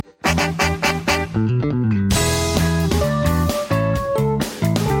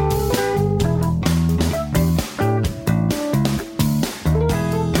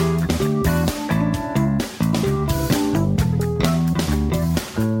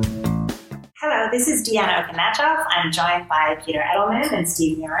This is Deanna Okanachov. I'm joined by Peter Edelman and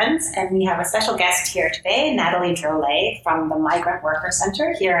Steve Murans, and we have a special guest here today, Natalie Drolet from the Migrant Worker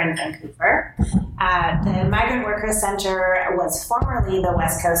Center here in Vancouver. The Migrant Worker Center was formerly the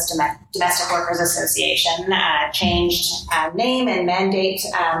West Coast Domestic Workers Association, changed name and mandate,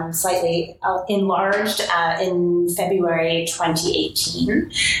 slightly enlarged in February 2018.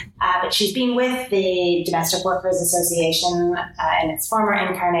 But she's been with the Domestic Workers Association in its former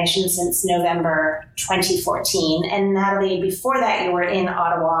incarnation since November 2014. And Natalie, before that, you were in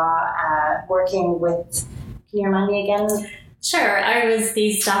Ottawa working with, can you remind me again? Sure. I was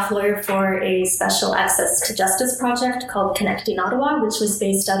the staff lawyer for a special access to justice project called Connecting Ottawa, which was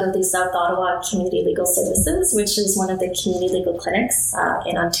based out of the South Ottawa Community Legal Services, which is one of the community legal clinics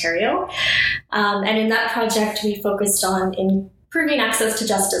in Ontario. And in that project, we focused on improving access to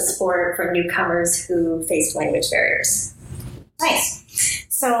justice for newcomers who faced language barriers. Nice.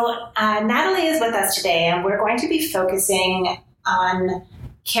 So Natalie is with us today, and we're going to be focusing on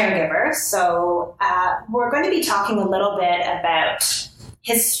caregivers. So we're going to be talking a little bit about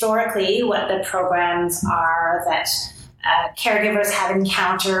historically what the programs are that caregivers have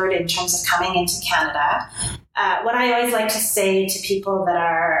encountered in terms of coming into Canada. What I always like to say to people that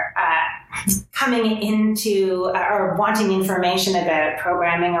are coming into or wanting information about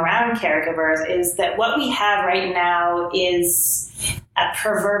programming around caregivers is that what we have right now is a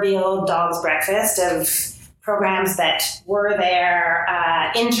proverbial dog's breakfast of programs that were there,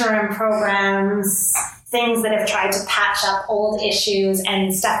 interim programs, things that have tried to patch up old issues,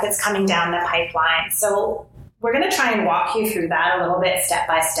 and stuff that's coming down the pipeline. So we're going to try and walk you through that a little bit step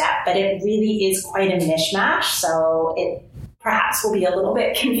by step, but it really is quite a mishmash, so it perhaps will be a little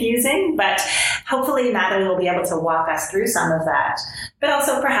bit confusing, but hopefully Natalie will be able to walk us through some of that, but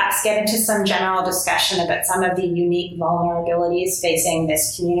also perhaps get into some general discussion about some of the unique vulnerabilities facing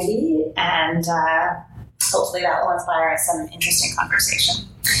this community, and hopefully that will inspire some interesting conversation.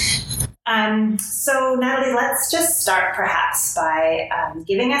 So Natalie, let's just start perhaps by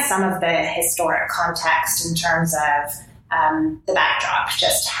giving us some of the historic context in terms of the backdrop,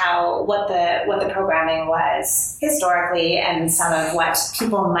 just what the programming was historically, and some of what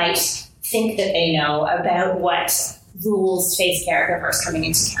people might think that they know about what rules face caregivers coming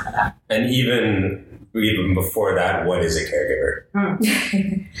into Canada. And even before that, what is a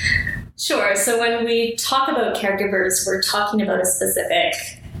caregiver? Sure. So when we talk about caregivers, we're talking about a specific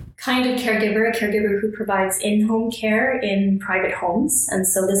kind of caregiver, a caregiver who provides in-home care in private homes. And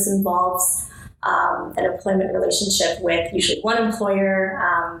so this involves an employment relationship with usually one employer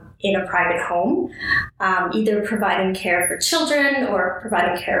in a private home, either providing care for children or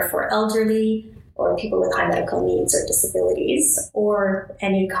providing care for elderly or people with high medical needs or disabilities, or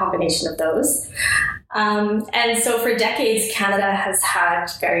any combination of those. And so for decades, Canada has had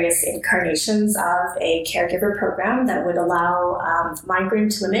various incarnations of a caregiver program that would allow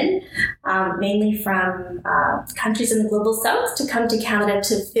migrant women, mainly from countries in the global south, to come to Canada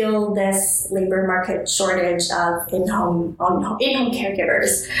to fill this labor market shortage of in-home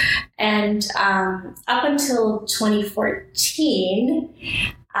caregivers. And up until 2014,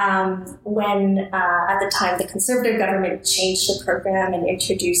 when at the time the Conservative government changed the program and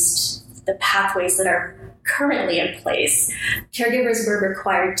introduced the pathways that are currently in place, caregivers were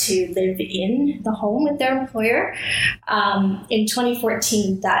required to live in the home with their employer. In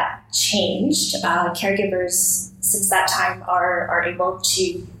 2014, that changed. Caregivers since that time are able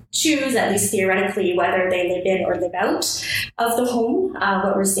to choose, at least theoretically, whether they live in or live out of the home.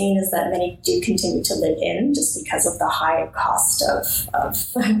 What we're seeing is that many do continue to live in just because of the high cost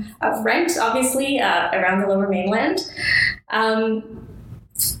of rent, obviously, around the Lower Mainland.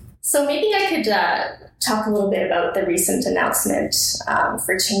 So maybe I could talk a little bit about the recent announcement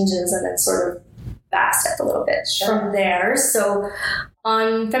for changes, and then sort of backstep a little bit from there. So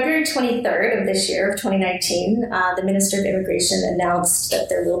on February 23rd of this year, of 2019, the Minister of Immigration announced that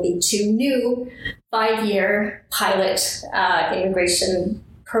there will be 2 new 5-year pilot immigration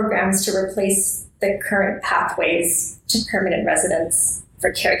programs to replace the current pathways to permanent residence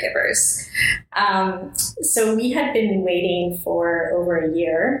for caregivers. So we had been waiting for over a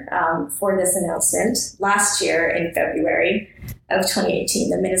year for this announcement. Last year in February of 2018,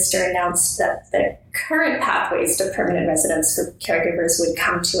 the minister announced that the current pathways to permanent residence for caregivers would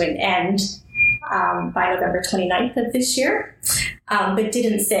come to an end by November 29th of this year, but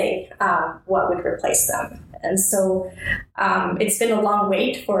didn't say what would replace them. And so it's been a long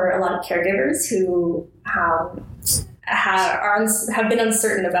wait for a lot of caregivers who have been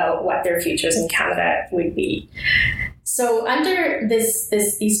uncertain about what their futures in Canada would be. So under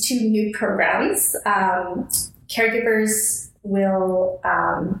these 2 new programs, caregivers will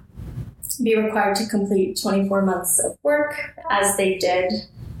be required to complete 24 months of work, as they did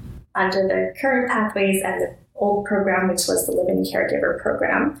under the current pathways and the old program, which was the Live-In Caregiver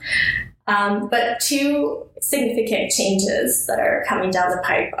program. But two significant changes that are coming down the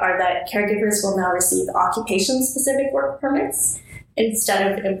pipe are that caregivers will now receive occupation-specific work permits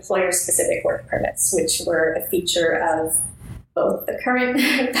instead of employer-specific work permits, which were a feature of both the current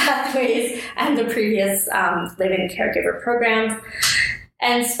pathways and the previous Live-In Caregiver programs.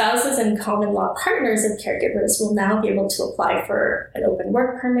 And spouses and common law partners of caregivers will now be able to apply for an open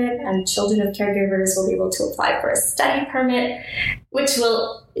work permit, and children of caregivers will be able to apply for a study permit, which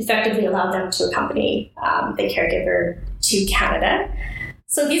will effectively allow them to accompany the caregiver to Canada.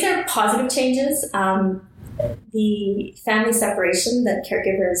 So these are positive changes. The family separation that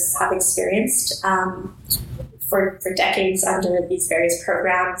caregivers have experienced for decades under these various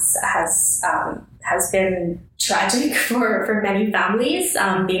programs has been tragic for many families,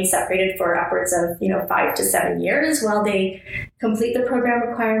 being separated for upwards of 5 to 7 years while they complete the program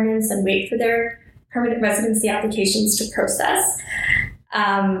requirements and wait for their permanent residency applications to process.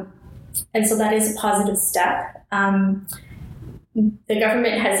 And so that is a positive step. The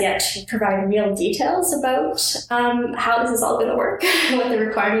government has yet to provide real details about how this is all going to work, what the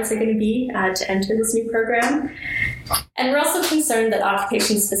requirements are going to be to enter this new program. And we're also concerned that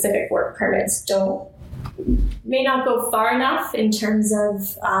occupation-specific work permits may not go far enough in terms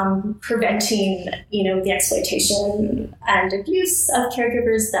of preventing, the exploitation and abuse of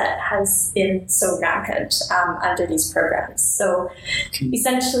caregivers that has been so rampant under these programs. So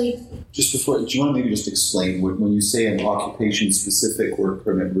essentially... Just before, do you want to maybe just explain when you say an occupation-specific work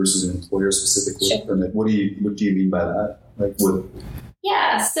permit versus an employer-specific work permit? What do you mean by that? Like what?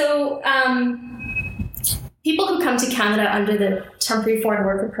 Yeah, so people who come to Canada under the Temporary Foreign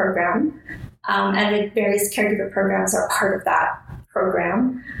Worker Program, and the various caregiver programs are part of that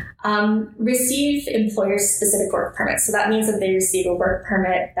program, receive employer-specific work permits. So that means that they receive a work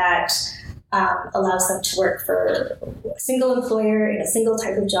permit that allows them to work for a single employer in a single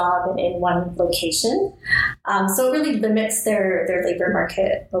type of job and in one location. So it really limits their labor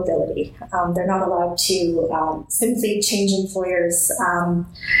market mobility. They're not allowed to simply change employers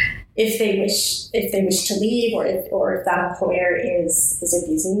if they wish to leave, or if that employer is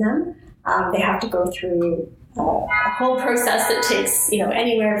abusing them. They have to go through a whole process that takes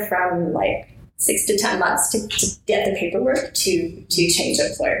anywhere from 6 to 10 months to get the paperwork to change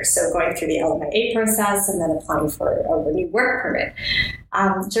employers. So going through the LMIA process and then applying for a new work permit,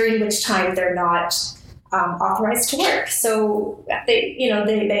 during which time they're not authorized to work. So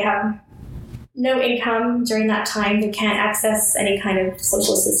they have no income during that time. They can't access any kind of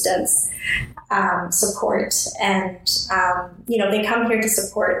social assistance support, and they come here to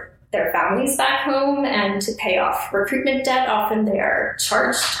support their families back home and to pay off recruitment debt. Often they are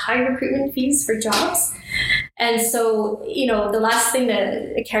charged high recruitment fees for jobs. And so, the last thing that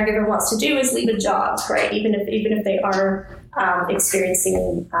a caregiver wants to do is leave a job, right? Even if they are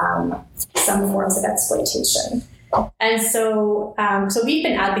experiencing some forms of exploitation. And so we've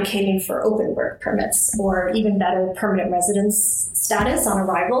been advocating for open work permits, or even better, permanent residence status on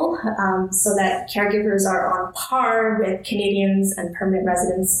arrival, so that caregivers are on par with Canadians and permanent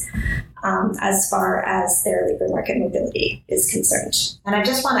residents as far as their labor market mobility is concerned. And I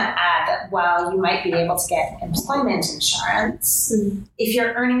just want to add that while you might be able to get employment insurance, if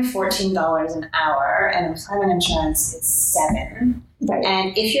you're earning $14 an hour and employment insurance is $7, right.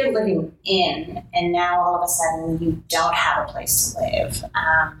 And if you're living in and now all of a sudden you don't have a place to live,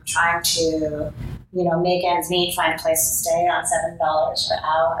 trying to make ends meet, find a place to stay on $7 per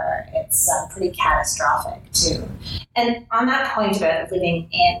hour, it's pretty catastrophic too. And on that point about living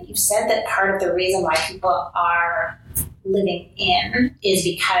in, you've said that part of the reason why people are living in is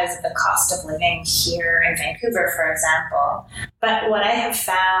because of the cost of living here in Vancouver, for example. But what I have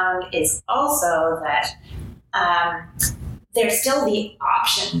found is also that there's still the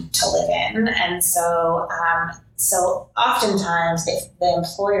option to live in. And so oftentimes if the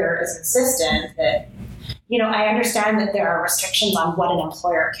employer is insistent that, I understand that there are restrictions on what an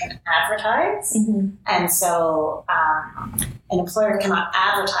employer can advertise. Mm-hmm. And so an employer cannot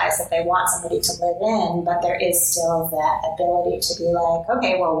advertise that they want somebody to live in, but there is still that ability to be like,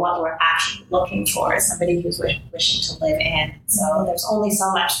 okay, well, what we're actually looking for is somebody who's wishing to live in. So there's only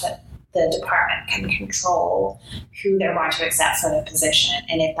so much that the department can control who they're going to accept for the position.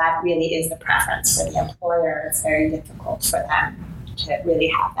 And if that really is the preference for the employer, it's very difficult for them to really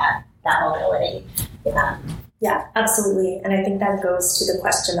have that mobility. Yeah, absolutely. And I think that goes to the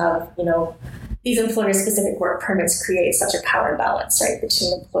question of, these employer-specific work permits create such a power imbalance, right,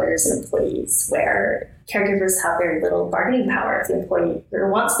 between employers and employees, where caregivers have very little bargaining power. If the employer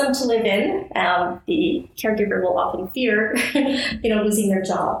wants them to live in, the caregiver will often fear, losing their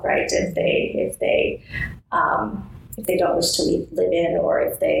job, right, if they don't wish to live in, or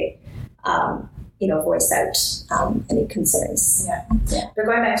if they voice out any concerns. Yeah. But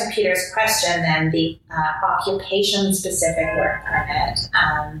going back to Peter's question, then the occupation-specific work permit,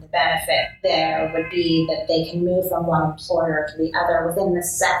 the benefit there would be that they can move from one employer to the other within the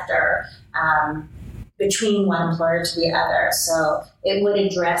sector, between one employer to the other. So it would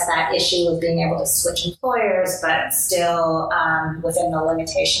address that issue of being able to switch employers, but still within the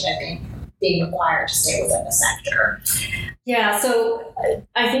limitation of being required to stay within the sector. Yeah, so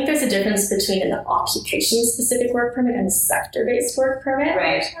I think there's a difference between an occupation-specific work permit and a sector-based work permit.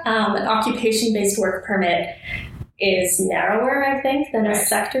 Right. An occupation-based work permit is narrower, I think, than a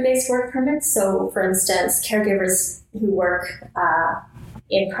sector-based work permit. So, for instance, caregivers who work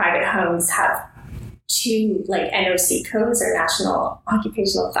in private homes have two NOC codes, or National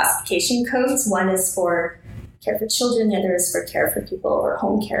Occupational Classification codes. One is for care for children, the other is for care for people, or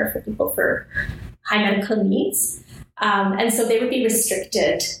home care for people for high medical needs. And so they would be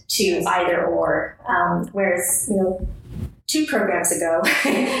restricted to either or, whereas, 2 programs ago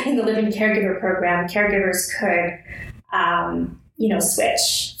in the Living Caregiver program, caregivers could,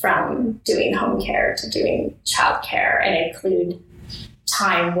 switch from doing home care to doing child care and include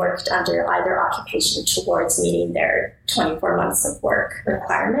time worked under either occupation towards meeting their 24 months of work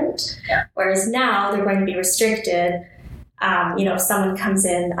requirement. Yeah. Whereas now they're going to be restricted. If someone comes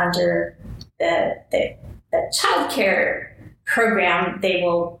in under the child care program, they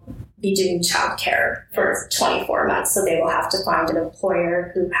will be doing child care for 24 months. So they will have to find an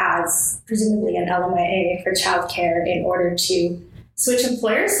employer who has presumably an LMIA for child care in order to switch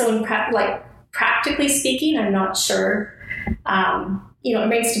employers. So practically speaking, I'm not sure. It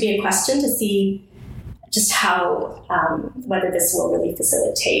remains to be a question to see just how, whether this will really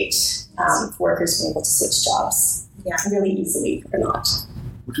facilitate workers being able to switch jobs really easily or not.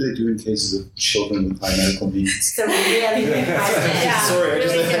 What do they do in cases of children with high medical needs? So really good question. Sorry, I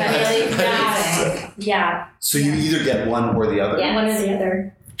just Yeah. So you either get one or the other. Yeah. One or the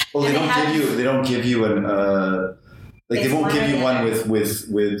other. Well, they don't give you an they It's won't one give or you the one other.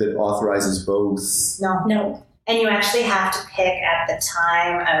 with that authorizes both. No. And you actually have to pick at the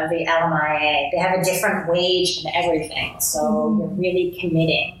time of the LMIA. They have a different wage and everything, so you're really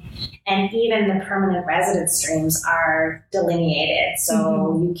committing. And even the permanent residence streams are delineated,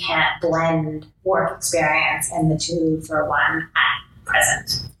 so you can't blend work experience and the 2 for 1 at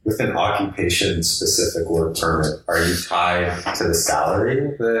present. With an occupation-specific work permit, are you tied to the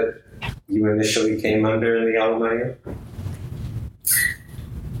salary that you initially came under in the LMIA?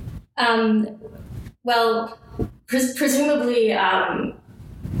 Well, presumably,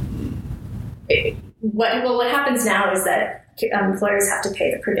 what happens now is that employers have to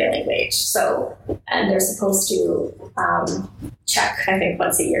pay the prevailing wage. So, and they're supposed to check, I think,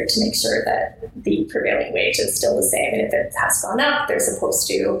 once a year to make sure that the prevailing wage is still the same. And if it has gone up, they're supposed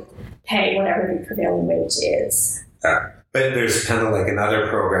to pay whatever the prevailing wage is. But there's kind of in other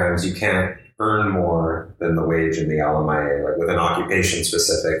programs, you can't earn more than the wage in the LMIA. Like with an occupation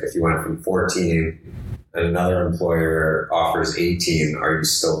specific, if you went from 14 and another employer offers 18, are you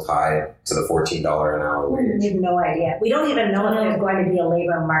still tied to the $14 an hour wage? We have no idea. We don't even know if there's going to be a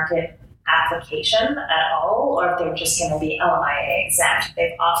labor market application at all, or if they're just going to be LMIA exempt.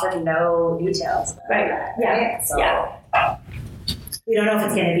 They've offered no details about that. Right? So we don't know if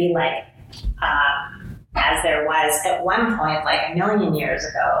it's going to be as there was at one point, a million years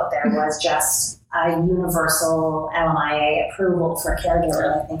ago, there was just a universal LMIA approval for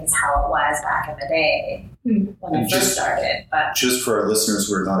caregiver, I think is how it was back in the day when I first started. But just for our listeners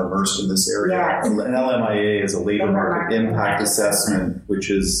who are not immersed in this area, an LMIA is a labor market impact assessment, which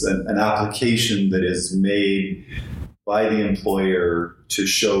is an application that is made by the employer to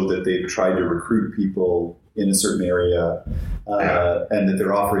show that they've tried to recruit people in a certain area and that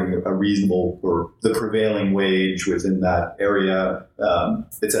they're offering a reasonable or the prevailing wage within that area.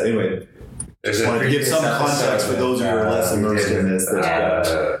 Anyway. Just wanted to give some context for those who are less immersed in this.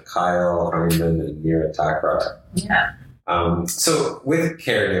 Kyle Hyman and Mira Takrar. Yeah. So with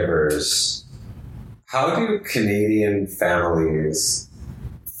caregivers, how do Canadian families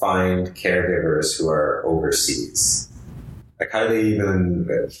find caregivers who are overseas? How do they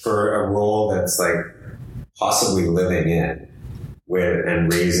even, for a role that's possibly living in with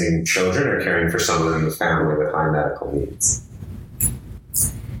and raising children or caring for someone in the family with high medical needs?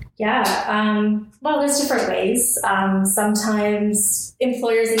 Yeah, well, there's different ways. Sometimes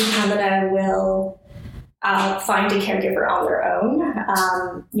employers in Canada will find a caregiver on their own.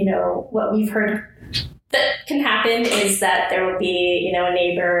 What we've heard that can happen is that there will be, a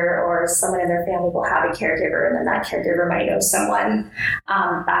neighbor or someone in their family will have a caregiver, and then that caregiver might know someone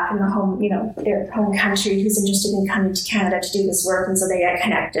back in the home, their home country who's interested in coming to Canada to do this work, and so they get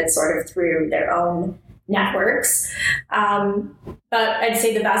connected sort of through their own networks. But I'd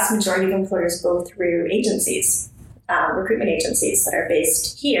say the vast majority of employers go through agencies, recruitment agencies that are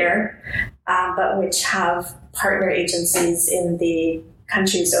based here, but which have partner agencies in the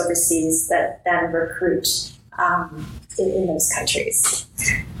countries overseas that then recruit in those countries.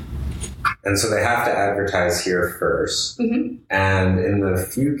 And so they have to advertise here first. Mm-hmm. And in the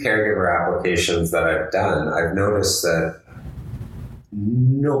few caregiver applications that I've done, I've noticed that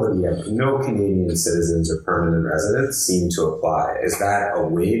no Canadian citizens or permanent residents seem to apply. Is that a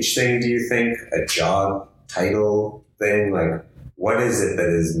wage thing, do you think? A job title thing? Like, what is it that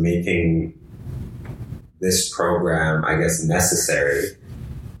is making this program, I guess, necessary?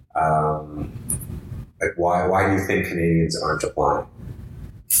 Why do you think Canadians aren't applying?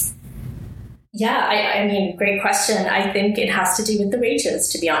 Yeah, I mean, great question. I think it has to do with the wages,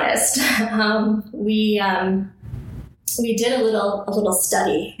 to be honest. We did a little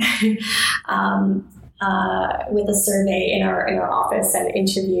study with a survey in our office and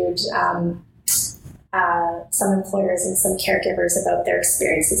interviewed some employers and some caregivers about their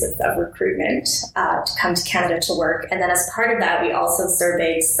experiences of recruitment to come to Canada to work. And then as part of that, we also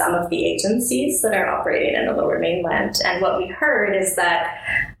surveyed some of the agencies that are operating in the Lower Mainland. And what we heard is that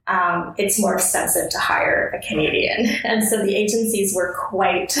it's more expensive to hire a Canadian. And so the agencies were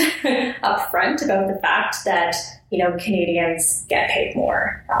quite upfront about the fact that, Canadians get paid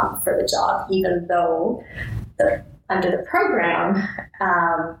more for the job, even though under the program,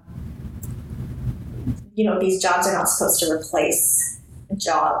 these jobs are not supposed to replace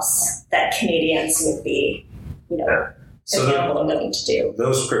jobs that Canadians would be, available and willing to do.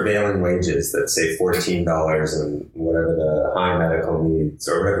 Those prevailing wages that say $14 and whatever the high medical needs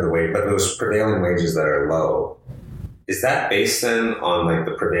or whatever the wage, but those prevailing wages that are low, is that based then on like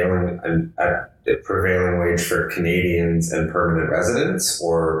the prevailing wage for Canadians and permanent residents,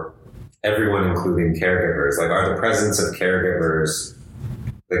 or everyone including caregivers? Like, are the presence of caregivers,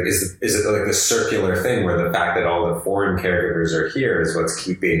 like, is it like a circular thing where the fact that all the foreign caregivers are here is what's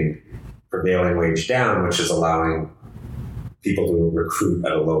keeping prevailing wage down, which is allowing people to recruit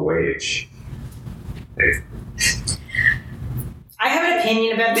at a low wage? I have an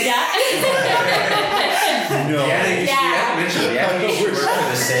opinion about that. No. Yeah, mentioned Deanna used to work for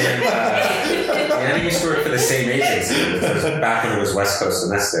the same. Deanna used to work for the same agency back when it was West Coast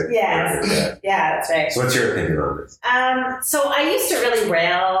Domestic. Yes. Yeah, that's right. So, what's your opinion on this? So I used to really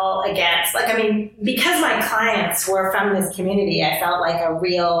rail against, because my clients were from this community, I felt like a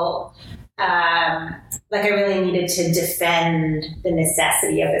real. I really needed to defend the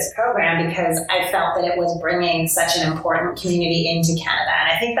necessity of this program because I felt that it was bringing such an important community into Canada. And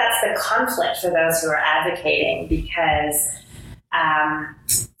I think that's the conflict for those who are advocating because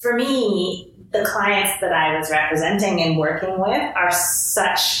for me, the clients that I was representing and working with are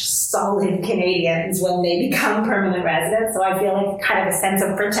such solid Canadians when they become permanent residents. So I feel like kind of a sense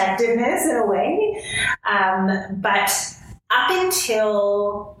of protectiveness in a way. But up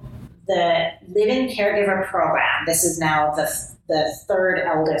until the Live-In Caregiver program, this is now the third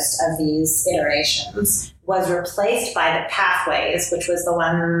eldest of these iterations, was replaced by the Pathways, which was the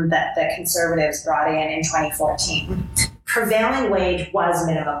one that the Conservatives brought in 2014. Prevailing wage was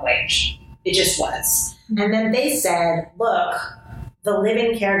minimum wage. It just was. And then they said, look, the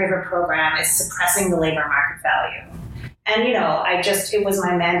Live-In Caregiver program is suppressing the labor market value. And, it was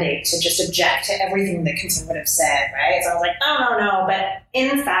my mandate to just object to everything the Conservatives said, right? So I was like, no. But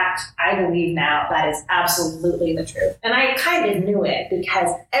in fact, I believe now that is absolutely the truth. And I kind of knew it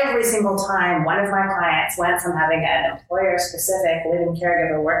because every single time one of my clients went from having an employer-specific Live-In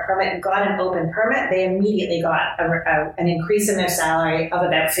Caregiver work permit and got an open permit, they immediately got an increase in their salary of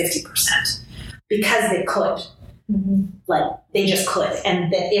about 50% because they could. Mm-hmm. They just could.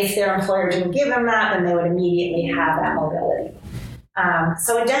 And that if their employer didn't give them that, then they would immediately have that mobility.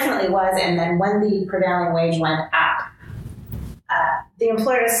 So it definitely was. And then when the prevailing wage went up, the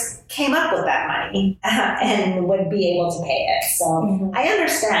employers came up with that money and would be able to pay it. So I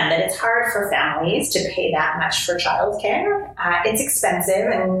understand that it's hard for families to pay that much for childcare. It's expensive,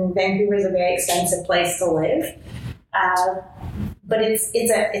 and Vancouver is a very expensive place to live. But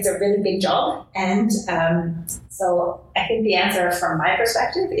it's a really big job, and so I think the answer from my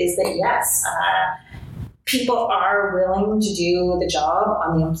perspective is that yes, people are willing to do the job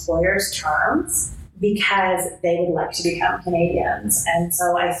on the employer's terms because they would like to become Canadians. And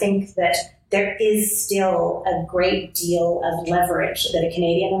so I think that there is still a great deal of leverage that a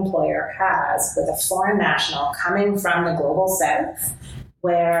Canadian employer has with a foreign national coming from the global south,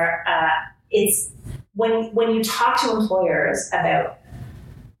 where it's when you talk to employers about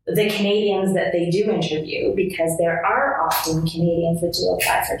the Canadians that they do interview, because there are often Canadians that do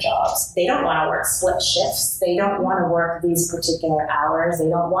apply for jobs. They don't want to work split shifts. They don't want to work these particular hours. They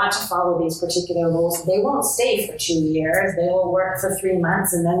don't want to follow these particular rules. They won't stay for 2 years. They will work for 3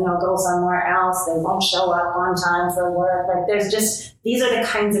 months and then they'll go somewhere else. They won't show up on time for work. Like these are the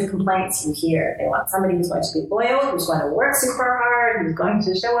kinds of complaints you hear. They want somebody who's going to be loyal, who's going to work super hard, who's going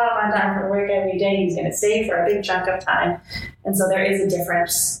to show up on time for work every day, who's going to stay for a big chunk of time. And so there is a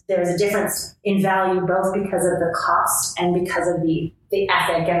difference. There's a difference in value, both because of the cost and because of the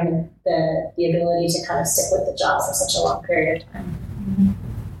ethic and the ability to kind of stick with the job for such a long period of time.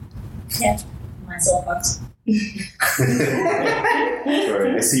 Mm-hmm. Yeah, my soapbox.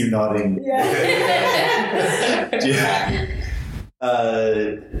 Sorry, I see you nodding. Yeah.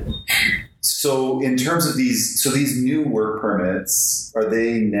 So in terms of these new work permits, are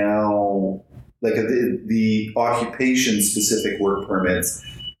they now, like the occupation-specific work permits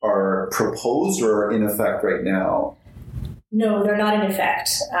are proposed or are in effect right now? No, they're not in effect.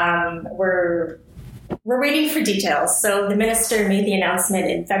 We're waiting for details. So the minister made the announcement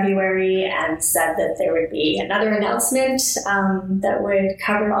in February and said that there would be another announcement that would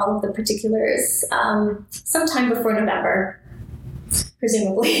cover all of the particulars sometime before November,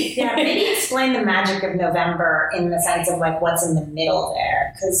 presumably. Yeah, maybe explain the magic of November in the sense of like what's in the middle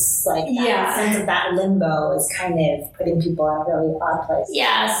there, because like that sense of that limbo is kind of putting people in a really odd place.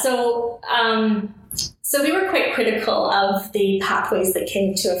 Yeah, so we were quite critical of the pathways that came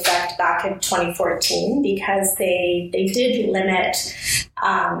into effect back in 2014 because they did limit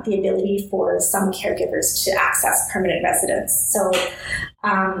the ability for some caregivers to access permanent residence. So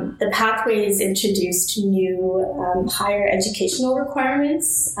the pathways introduced new higher educational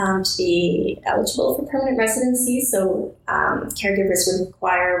requirements to be eligible for permanent residency. So caregivers would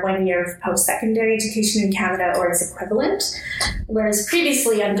require 1 year of post-secondary education in Canada or its equivalent, whereas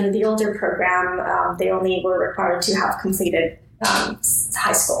previously under the older program, they only were required to have completed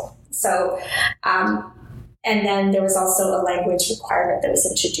high school. So, and then there was also a language requirement that was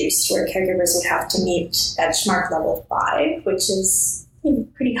introduced where caregivers would have to meet benchmark level 5, which is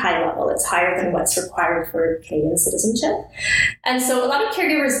pretty high level. It's higher than what's required for Canadian citizenship. And so a lot of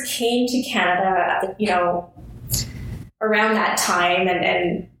caregivers came to Canada, around that time,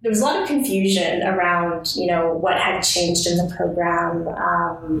 and there was a lot of confusion around, what had changed in the program,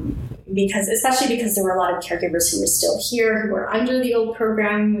 especially because there were a lot of caregivers who were still here, who were under the old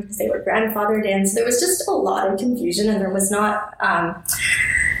program because they were grandfathered in. So there was just a lot of confusion, and there was not,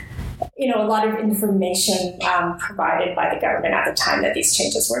 a lot of information provided by the government at the time that these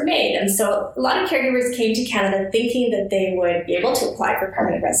changes were made. And so a lot of caregivers came to Canada thinking that they would be able to apply for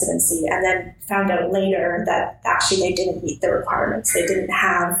permanent residency, and then found out later that actually they didn't meet the requirements. They didn't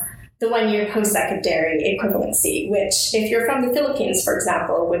have the 1 year post-secondary equivalency, which if you're from the Philippines, for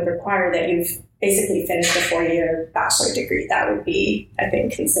example, would require that you've basically finished a 4-year bachelor degree. That would be, I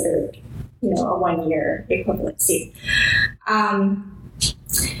think, considered, a 1 year equivalency.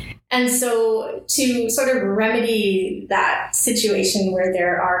 And so to sort of remedy that situation where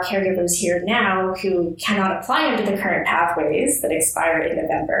there are caregivers here now who cannot apply under the current pathways that expire in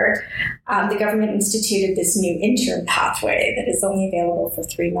November, the government instituted this new interim pathway that is only available for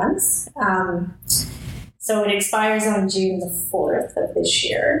 3 months. So it expires on June the 4th of this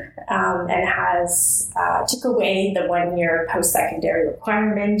year, and has took away the 1 year post-secondary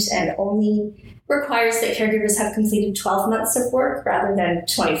requirement and only requires that caregivers have completed 12 months of work rather than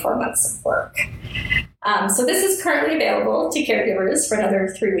 24 months of work. So this is currently available to caregivers for another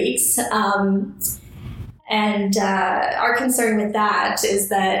 3 weeks. And our concern with that is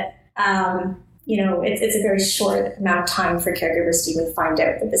that, it's a very short amount of time for caregivers to even find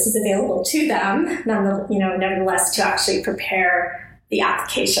out that this is available to them, nevertheless to actually prepare the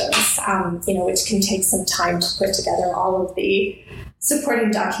applications, which can take some time to put together all of the supporting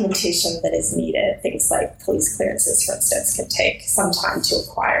documentation that is needed. Things like police clearances, for instance, can take some time to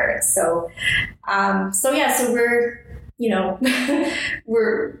acquire. So we're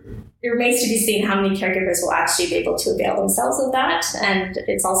it remains to be seen how many caregivers will actually be able to avail themselves of that. And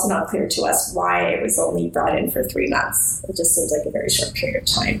it's also not clear to us why it was only brought in for 3 months. It just seems like a very short period of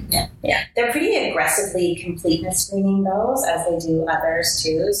time. Yeah. They're pretty aggressively completeness screening those, as they do others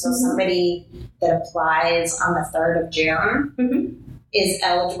too. So somebody that applies on the 3rd of June, is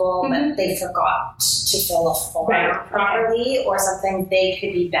eligible, but they forgot to fill a form properly or something, they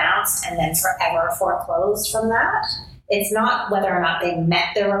could be bounced and then forever foreclosed from that. It's not whether or not they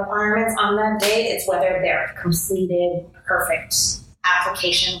met their requirements on that date, it's whether their completed, perfect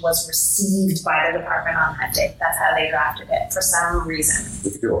application was received by the department on that date. That's how they drafted it for some reason.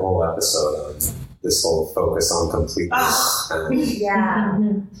 We could do a whole episode on this whole focus on completeness. Yeah.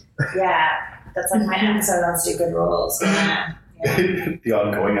 That's like my episode on stupid rules. Yeah. The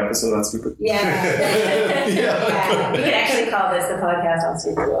ongoing episode on stupid. Yeah. We could actually call this the podcast on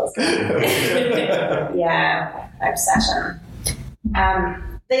stupid rules. Yeah, obsession.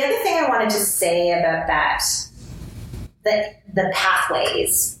 The other thing I wanted to say about that, the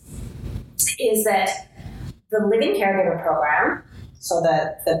pathways, is that the Living Caregiver Program, so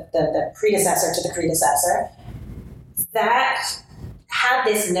the predecessor to the predecessor, that had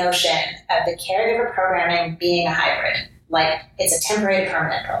this notion of the caregiver programming being a hybrid. Like, it's a temporary to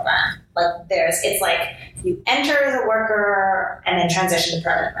permanent program. Like, it's like you enter as a worker and then transition to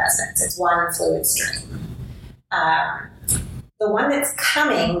permanent residence. It's one fluid stream. The one that's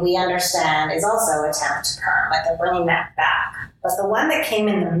coming, we understand, is also a temp to perm. Like, they're bringing that back. But the one that came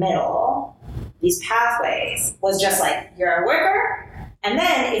in the middle, these pathways, was just like, you're a worker, and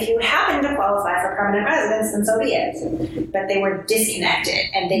then if you happen to qualify for permanent residence, then so be it. But they were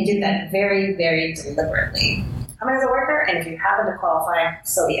disconnected, and they did that very, very deliberately. Come in as a worker, and if you happen to qualify,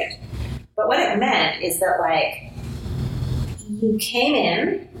 so be it. But what it meant is that, like, you came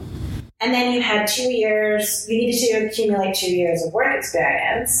in, and then you had 2 years, you needed to accumulate 2 years of work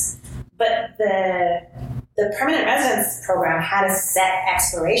experience, but the permanent residence program had a set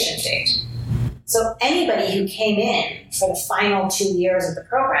expiration date. So anybody who came in for the final 2 years of the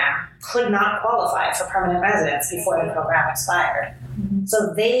program could not qualify for permanent residence before the program expired. Mm-hmm.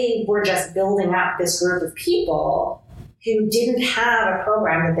 So they were just building up this group of people who didn't have a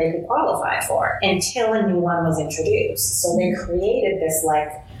program that they could qualify for until a new one was introduced. So they created this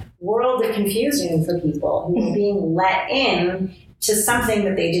like world of confusion for people who were being let in to something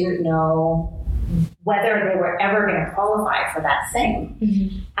that they didn't know whether they were ever going to qualify for that thing.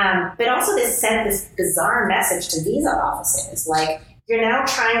 Mm-hmm. But also this sent this bizarre message to visa offices, like, you're now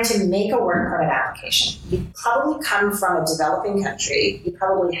trying to make a work permit application. You probably come from a developing country. You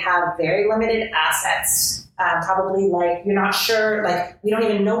probably have very limited assets. Probably like, you're not sure, like, we don't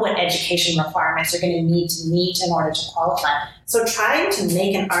even know what education requirements you're going to need to meet in order to qualify. So trying to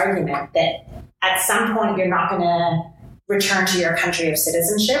make an argument that at some point you're not going to return to your country of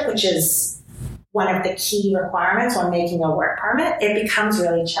citizenship, which is one of the key requirements when making a work permit, it becomes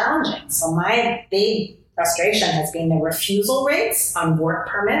really challenging. So my big frustration has been the refusal rates on work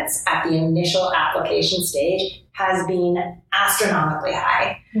permits at the initial application stage has been astronomically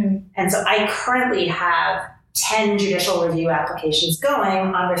high. Mm. And so I currently have 10 judicial review applications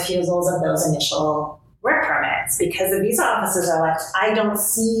going on refusals of those initial work permits because the visa offices are like, I don't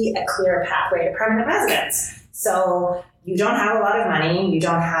see a clear pathway to permanent residence. So you don't have a lot of money, you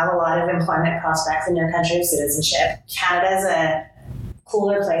don't have a lot of employment prospects in your country of citizenship. Canada's a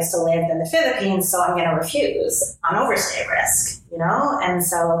cooler place to live than the Philippines, so I'm going to refuse on overstay risk, you know? And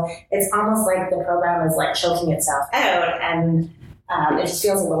so it's almost like the program is like choking itself out, and it just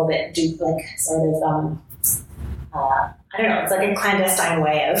feels a little bit I don't know, it's like a clandestine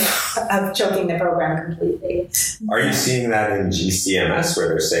way of choking the program completely. Are you seeing that in GCMS where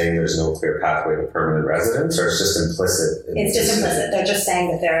they're saying there's no clear pathway to permanent residence, or it's just implicit? It's just implicit. They're just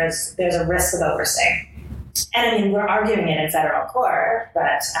saying that there's a risk of overstay. And I mean, we're arguing it in federal court,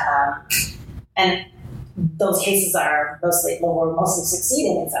 but, and those cases are we're mostly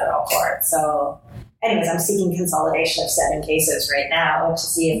succeeding in federal court. So anyways, I'm seeking consolidation of 7 cases right now to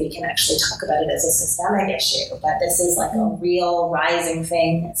see if we can actually talk about it as a systemic issue. But this is like a real rising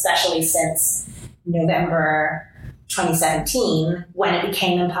thing, especially since November 2017, when it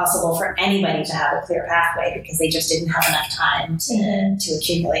became impossible for anybody to have a clear pathway because they just didn't have enough time to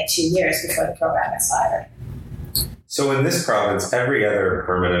accumulate 2 years before the program expired. So in this province, every other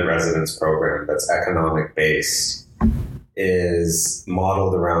permanent residence program that's economic based is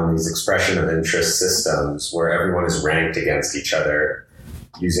modeled around these expression of interest systems where everyone is ranked against each other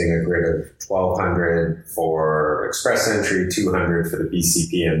using a grid of 1,200 for express entry, 200 for the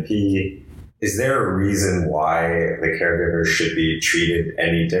BCPNP. Is there a reason why the caregivers should be treated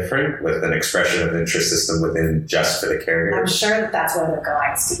any different with an expression of interest system within just for the caregivers? I'm sure that's where they're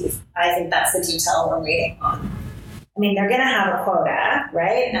going, Steve. I think that's the detail we're waiting on. I mean, they're going to have a quota,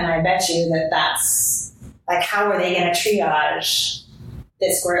 right? And I bet you that's like, how are they going to triage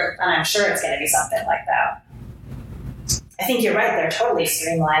this group? And I'm sure it's going to be something like that. I think you're right. They're totally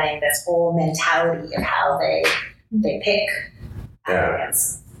streamlining this whole mentality of how they pick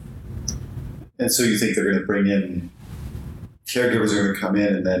applicants. And so you think they're going to bring in caregivers are going to come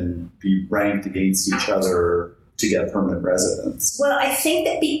in and then be ranked against each other to get permanent residence? Well, I think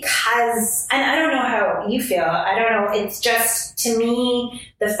that because, and I don't know how you feel, I don't know, it's just, to me,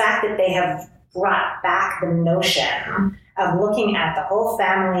 the fact that they have brought back the notion of looking at the whole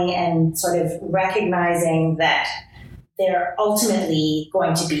family and sort of recognizing that they're ultimately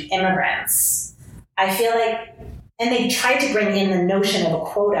going to be immigrants. I feel like, and they tried to bring in the notion of a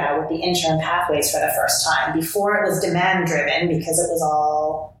quota with the interim pathways for the first time. Before it was demand driven because it was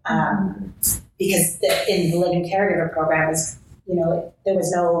all, because in the Living Caregiver program was, there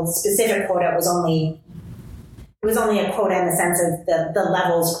was no specific quota. It was only a quota in the sense of the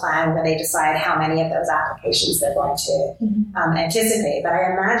levels plan where they decide how many of those applications they're going to anticipate. But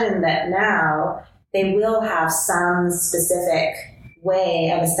I imagine that now they will have some specific way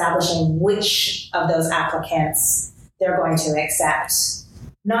of establishing which of those applicants they're going to accept,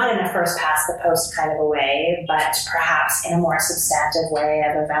 not in a first past the post kind of a way, but perhaps in a more substantive way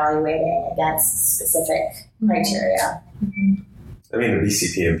of evaluating against specific criteria. I mean, the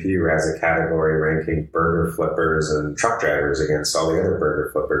BCPMP has a category ranking burger flippers and truck drivers against all the other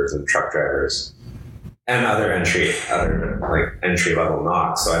burger flippers and truck drivers and other entry level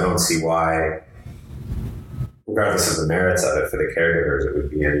knocks. So I don't see why, regardless of the merits of it for the caregivers, it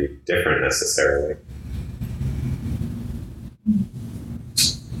would be any different necessarily.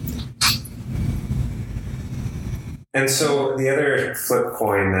 And so the other flip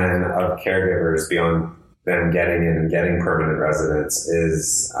coin then of caregivers beyond them getting in and getting permanent residence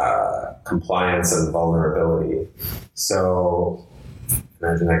is compliance and vulnerability. So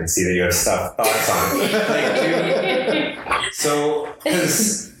imagine I can see that you have thoughts on it. So,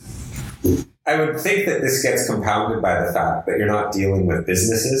 because I would think that this gets compounded by the fact that you're not dealing with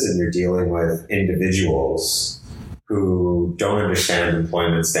businesses and you're dealing with individuals who don't understand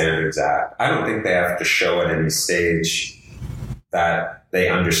Employment Standards Act. I don't think they have to show at any stage that they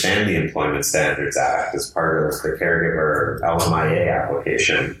understand the Employment Standards Act as part of the caregiver LMIA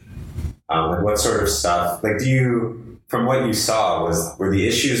application. What sort of stuff, from what you saw, were the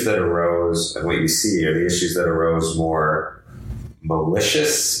issues that arose and what you see are the issues that arose more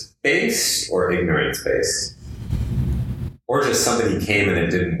malicious based or ignorance based? Or just somebody came and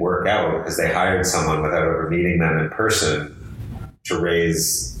it didn't work out because they hired someone without ever meeting them in person to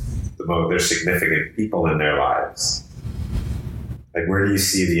raise their significant people in their lives? Like, where do you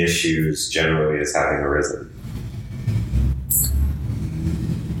see the issues generally as having arisen?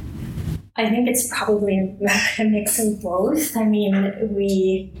 I think it's probably a mix of both. I mean,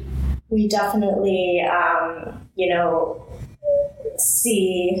 we definitely,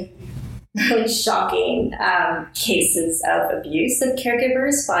 see really shocking cases of abuse of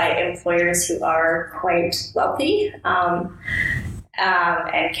caregivers by employers who are quite wealthy and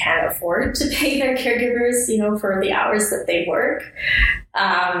can't afford to pay their caregivers, for the hours that they work.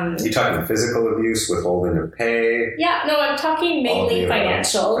 You talking physical abuse, withholding of pay? Yeah, no, I'm talking mainly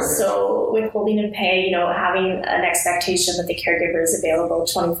financial. So withholding of pay, having an expectation that the caregiver is available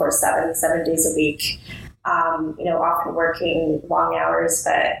 24/7, 7 days a week, often working long hours,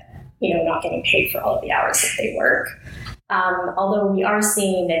 but not getting paid for all of the hours that they work. Although we are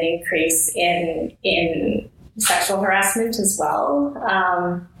seeing an increase in sexual harassment as well,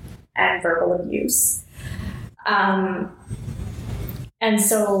 and verbal abuse. And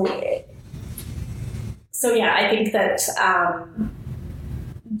so yeah, I think that, I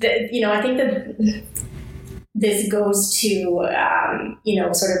think that this goes to,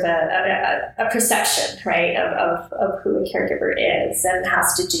 sort of a perception, right, of who a caregiver is, and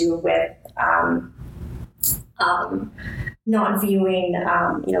has to do with not viewing,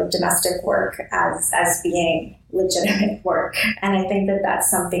 domestic work as being legitimate work. And I think that that's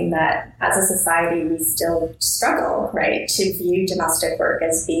something that, as a society, we still struggle, right, to view domestic work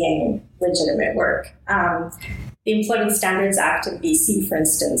as being legitimate work. The Employment Standards Act of BC, for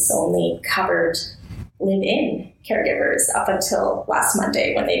instance, only covered live-in caregivers up until last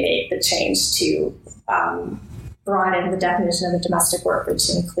Monday, when they made the change to broaden the definition of a domestic worker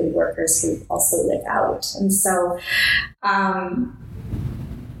to include workers who also live out. And so, I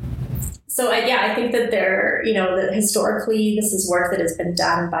think that that historically this is work that has been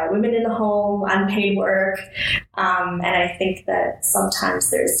done by women in the home, unpaid work. And I think that sometimes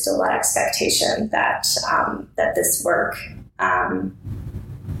there's still that expectation that this work, that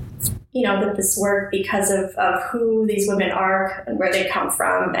this work, because of who these women are and where they come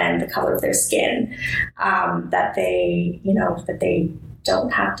from and the color of their skin, that they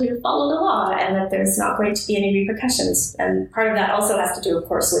don't have to follow the law and that there's not going to be any repercussions. And part of that also has to do, of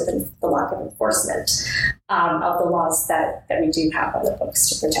course, with the lack of enforcement of the laws that we do have on the books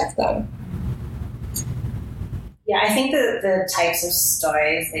to protect them. Yeah, I think the types of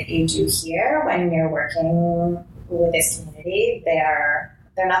stories that you do hear when you're working with this community, they're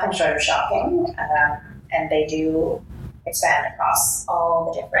nothing short of shocking, and they do expand across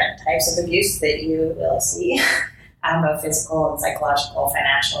all the different types of abuse that you will see. Both physical and psychological,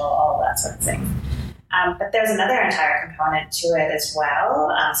 financial, all of that sort of thing. But there's another entire component to it as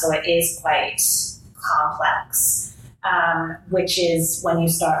well. So it is quite complex, which is when you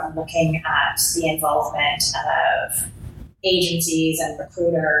start looking at the involvement of agencies and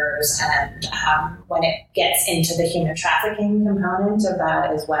recruiters, and when it gets into the human trafficking component of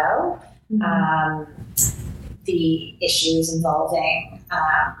that as well. The issues involving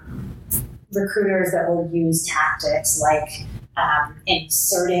recruiters that will use tactics like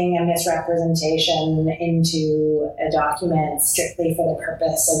inserting a misrepresentation into a document strictly for the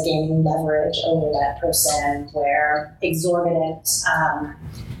purpose of gaining leverage over that person, where exorbitant,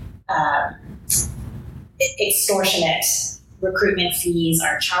 extortionate recruitment fees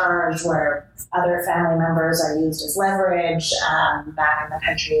are charged, where other family members are used as leverage back in the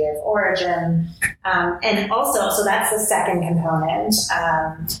country of origin. And also, so that's the second component.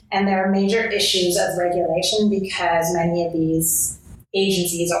 And there are major issues of regulation because many of these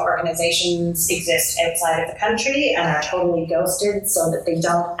agencies or organizations exist outside of the country and are totally ghosted so that they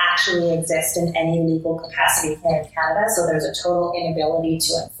don't actually exist in any legal capacity here in Canada. So there's a total inability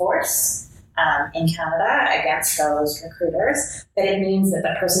to enforce in Canada against those recruiters, but it means that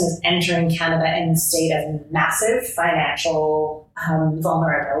the person is entering Canada in a state of massive financial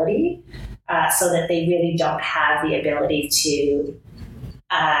vulnerability, so that they really don't have the ability to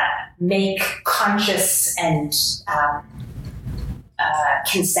make conscious and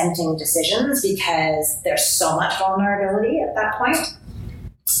consenting decisions because there's so much vulnerability at that point.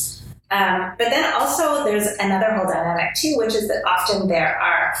 But then also there's another whole dynamic too, which is that often there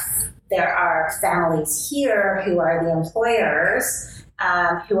are families here who are the employers,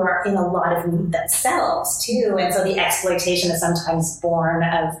 who are in a lot of need themselves too. And so the exploitation is sometimes born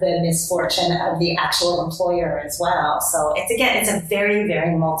of the misfortune of the actual employer as well. So it's a very,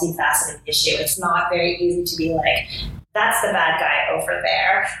 very multifaceted issue. It's not very easy to be like, that's the bad guy over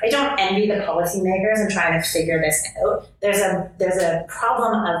there. I don't envy the policymakers in trying to figure this out. There's a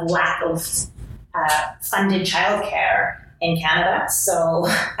problem of lack of funded childcare in Canada. So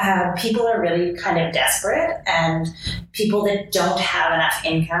people are really kind of desperate, and people that don't have enough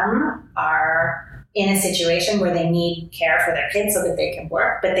income are in a situation where they need care for their kids so that they can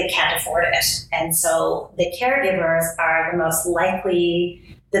work, but they can't afford it. And so the caregivers are the most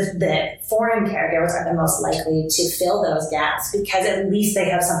likely, the foreign caregivers are the most likely to fill those gaps because at least they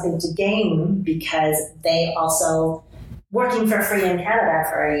have something to gain, because they also, working for free in Canada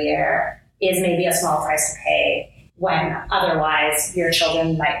for a year is maybe a small price to pay when otherwise your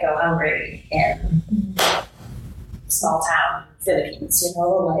children might go hungry in small town Philippines,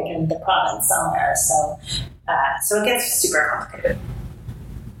 like in the province somewhere. So it gets super complicated.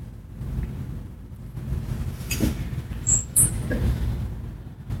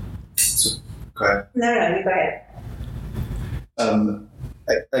 Go ahead. No, you go ahead.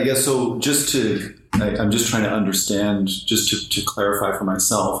 I guess so. I'm just trying to understand, just to clarify for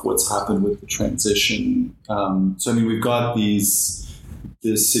myself, what's happened with the transition. So, I mean, we've got this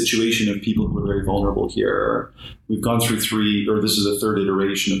situation of people who are very vulnerable here. We've gone through this is the third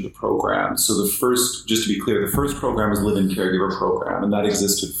iteration of the program. So the first, just to be clear, the first program was Live-In Caregiver Program, and that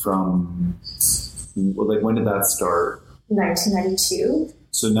existed from, when did that start? 1992.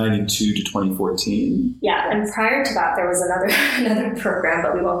 So 92 to 2014. Yeah, and prior to that, there was another program,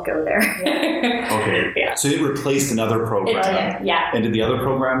 but we won't go there. Okay. Yeah. So it replaced another program. It did, yeah. And did the other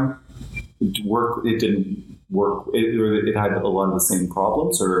program work? It didn't work. It had a lot of the same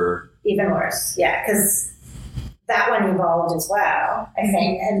problems, or even worse. Yeah, because that one evolved as well, I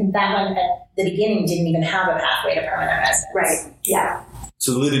think, and that one at the beginning didn't even have a pathway to permanent residence. Right. Yeah.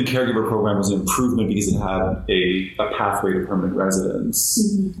 So the Live-In Caregiver Program was an improvement because it had a pathway to permanent residence.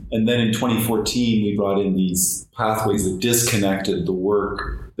 Mm-hmm. And then in 2014, we brought in these pathways that disconnected the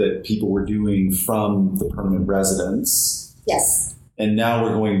work that people were doing from the permanent residence. Yes. And now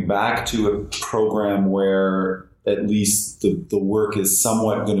we're going back to a program where at least the work is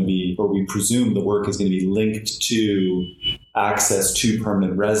somewhat going to be, or we presume the work is going to be linked to access to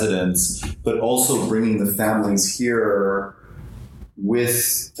permanent residence, but also bringing the families here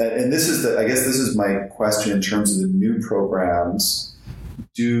with, and this is my question in terms of the new programs.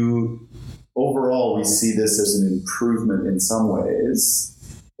 overall, we see this as an improvement in some ways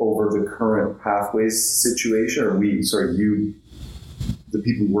over the current pathways situation, or the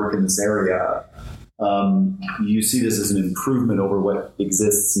people who work in this area, you see this as an improvement over what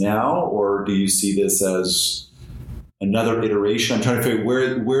exists now, or do you see this as another iteration? I'm trying to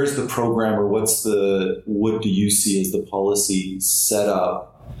figure where's the program, or what do you see as the policy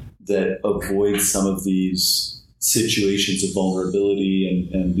setup that avoids some of these situations of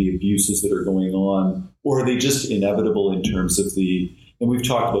vulnerability and the abuses that are going on, or are they just inevitable in terms of and we've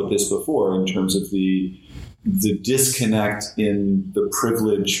talked about this before, in terms of the disconnect in the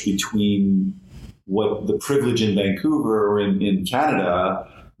privilege between what the privilege in Vancouver or in Canada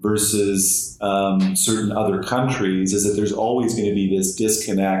versus certain other countries, is that there's always going to be this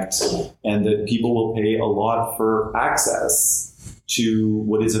disconnect, and that people will pay a lot for access to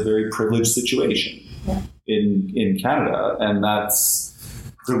what is a very privileged situation in Canada. And that's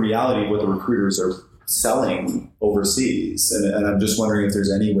the reality of what the recruiters are selling overseas. And I'm just wondering if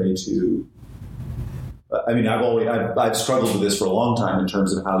there's any way to, I've struggled with this for a long time in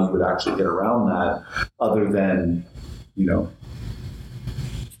terms of how you would actually get around that, other than,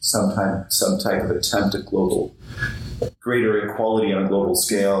 some type of attempt at greater equality on a global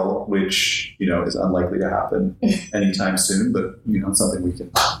scale, which, is unlikely to happen anytime soon, but, something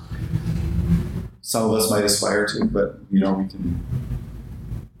some of us might aspire to, but, we can.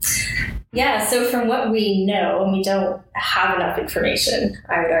 Yeah, so from what we know, and we don't have enough information,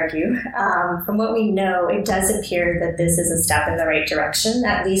 I would argue, from what we know, it does appear that this is a step in the right direction,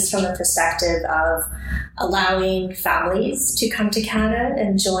 at least from the perspective of allowing families to come to Canada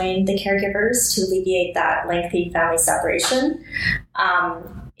and join the caregivers to alleviate that lengthy family separation,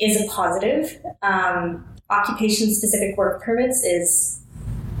 is a positive. Occupation-specific work permits is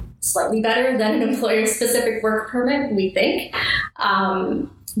slightly better than an employer-specific work permit, we think.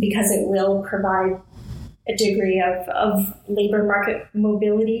 Because it will provide a degree of labor market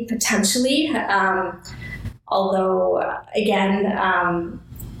mobility potentially. Although, again,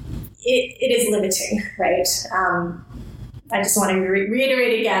 it is limiting, right? I just want to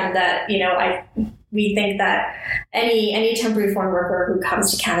reiterate again that, we think that any temporary foreign worker who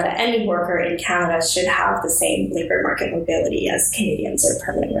comes to Canada, any worker in Canada, should have the same labor market mobility as Canadians or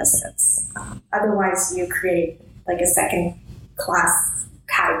permanent residents. Otherwise, you create like a second class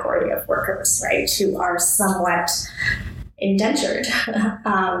category of workers, right, who are somewhat indentured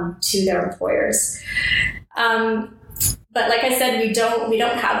to their employers. But like I said, we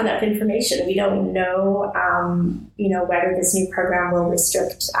don't have enough information. We don't know, whether this new program will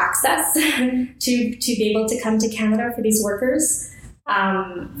restrict access to be able to come to Canada for these workers.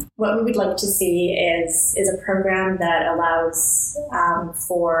 What we would like to see is a program that allows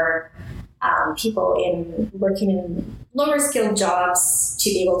for people working in lower skilled jobs to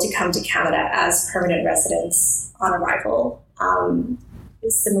be able to come to Canada as permanent residents on arrival,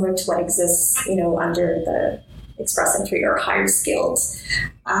 similar to what exists, under the express entry or higher skilled,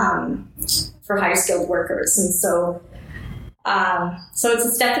 for higher skilled workers. And so it's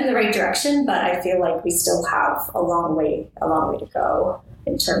a step in the right direction, but I feel like we still have a long way to go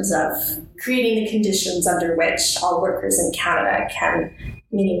in terms of creating the conditions under which all workers in Canada can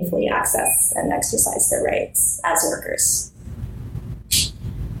meaningfully access and exercise their rights as workers.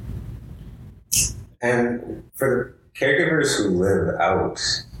 And for the caregivers who live out,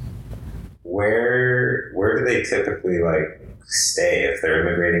 where do they typically stay if they're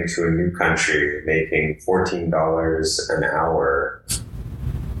immigrating to a new country, making $14 an hour?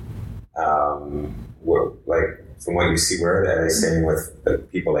 From what you see, where are they staying with the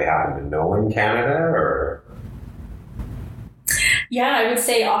people they happen to know in Canada, or? Yeah, I would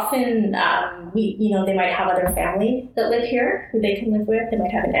say often they might have other family that live here who they can live with. They might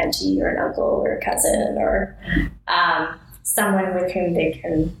have an auntie or an uncle or a cousin or someone with whom they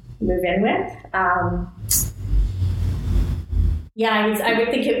can move in with. I would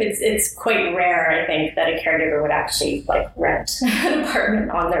think it's quite rare, I think, that a caregiver would actually rent an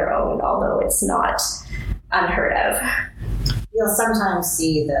apartment on their own, although it's not unheard of. You'll sometimes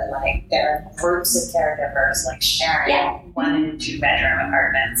see that there are groups of caregivers sharing 1 and 2 bedroom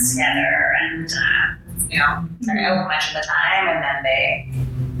apartments together, and they're out much of the time, and then they,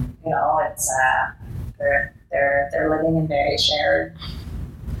 it's they're living in very shared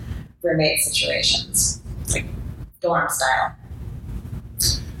roommate situations, dorm style.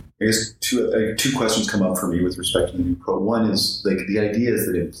 I guess two questions come up for me with respect to the new pro. One is the idea is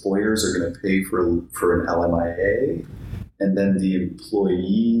that employers are going to pay for an LMIA, and then the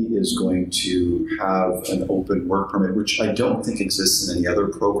employee is going to have an open work permit, which I don't think exists in any other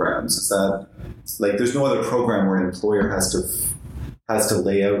programs. Is that there's no other program where an employer has has to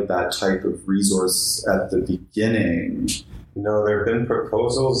lay out that type of resource at the beginning. No, there have been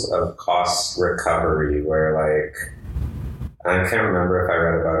proposals of cost recovery where, like, I can't remember if I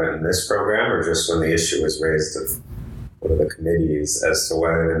read about it in this program or just when the issue was raised of one of the committees as to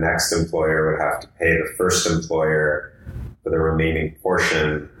whether the next employer would have to pay the first employer for the remaining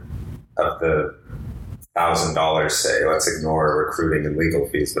portion of the $1,000, say. Let's ignore recruiting and legal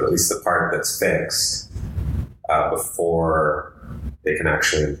fees, but at least the part that's fixed before they can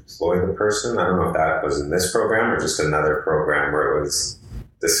actually employ the person. I don't know if that was in this program or just another program where it was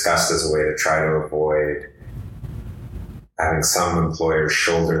discussed as a way to try to avoid having some employers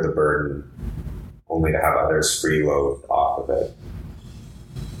shoulder the burden only to have others freeload off of it.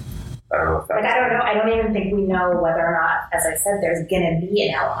 I don't know if that's... I don't know. I don't even think we know whether or not, as I said, there's going to be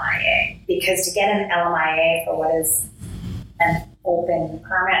an LMIA. Because to get an LMIA for what is an open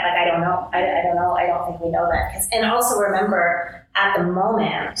permit, like, I don't know. I don't know. I don't think we know that. And also remember, at the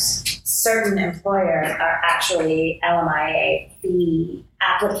moment, certain employers are actually LMIA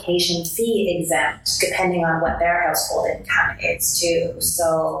application fee exempt, depending on what their household income is too.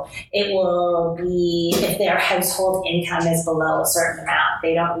 So it will be, if their household income is below a certain amount,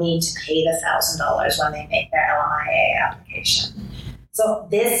 they don't need to pay the $1,000 when they make their LMIA application. So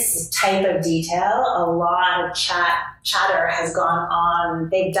this type of detail, a lot of chatter has gone on.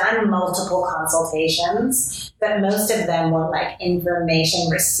 They've done multiple consultations, but most of them were like information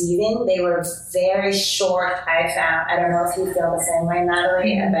receiving. They were very short, I found. I don't know if you feel the same way,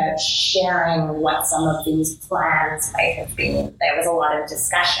 Natalie, about sharing what some of these plans might have been. There was a lot of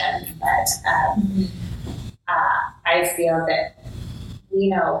discussion, but I feel that we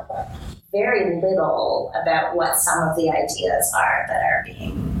know very little about what some of the ideas are that are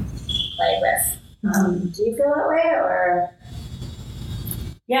being played with. Do you feel that way, or?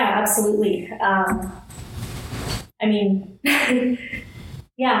 Yeah, absolutely.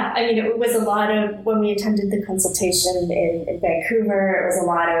 It was a lot of, when we attended the consultation in Vancouver, it was a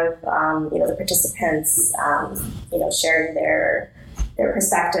lot of, the participants, shared their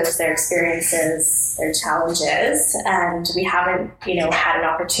perspectives, their experiences, their challenges, and we haven't, had an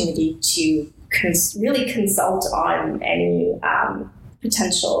opportunity to really consult on any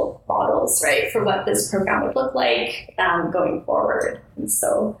potential models, right, for what this program would look like going forward. And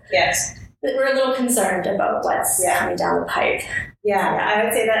so, yes, we're a little concerned about what's coming down the pipe. Yeah, I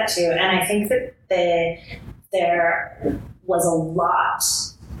would say that too, and I think that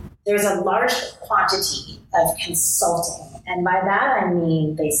there's a large quantity of consulting. And by that, I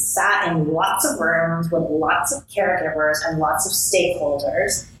mean they sat in lots of rooms with lots of caregivers and lots of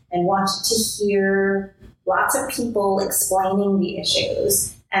stakeholders and wanted to hear lots of people explaining the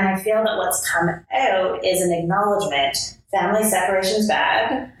issues. And I feel that what's come out is an acknowledgement. Family separation is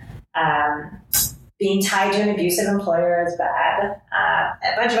bad. Being tied to an abusive employer is bad.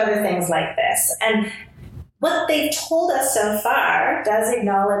 A bunch of other things like this. And what they've told us so far does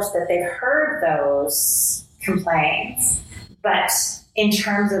acknowledge that they've heard those complaints. But in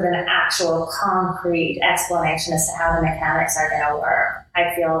terms of an actual concrete explanation as to how the mechanics are going to work,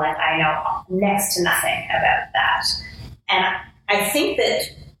 I feel like I know next to nothing about that. And I think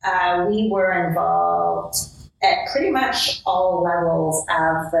that we were involved at pretty much all levels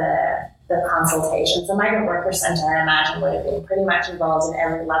of the consultations. The Migrant Workers Center, I imagine, would have been pretty much involved in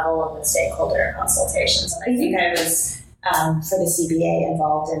every level of the stakeholder consultations. And I think I was, for the CBA,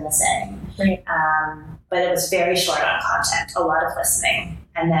 involved in the same. Right. But it was very short on content, a lot of listening,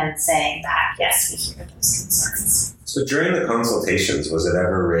 and then saying back, yes, we hear those concerns. So during the consultations, was it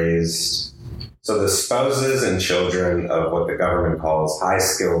ever raised? So the spouses and children of what the government calls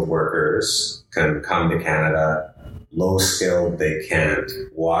high-skilled workers can come to Canada. Low-skilled, they can't.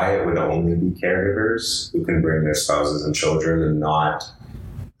 Why it would only be caregivers who can bring their spouses and children and not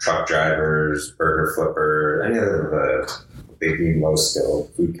truck drivers, burger flippers, any of the they deem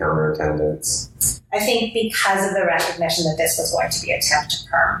low-skilled, food counter attendants? I think because of the recognition that this was going to be a temp to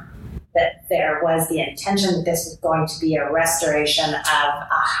perm, that there was the intention that this was going to be a restoration of a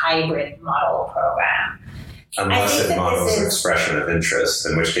hybrid model program. Unless it models an expression of interest,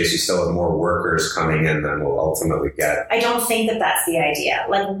 in which case you still have more workers coming in than we'll ultimately get. I don't think that that's the idea.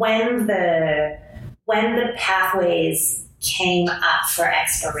 Like when the pathways came up for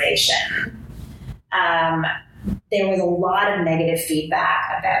expiration, there was a lot of negative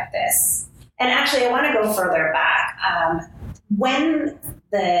feedback about this. And actually, I want to go further back. When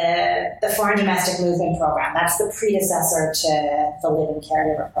the Foreign Domestic Movement Program, that's the predecessor to the Live-in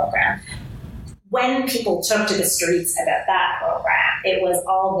Caregiver Program, when people took to the streets about that program, it was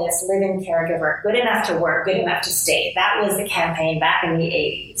all this live-in caregiver, good enough to work, good enough to stay. That was the campaign back in the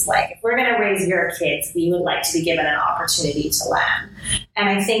 80s. Like, if we're going to raise your kids, we would like to be given an opportunity to land. And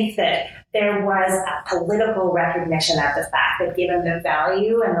I think that there was a political recognition of the fact that given the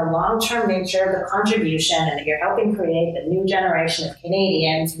value and the long-term nature of the contribution and that you're helping create the new generation of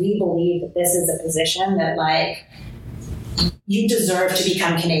Canadians, we believe that this is a position that, like, you deserve to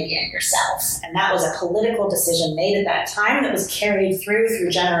become Canadian yourself. And that was a political decision made at that time that was carried through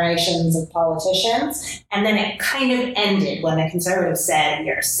generations of politicians. And then it kind of ended when the Conservatives said,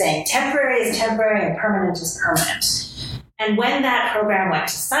 you're saying temporary is temporary and permanent is permanent. And when that program went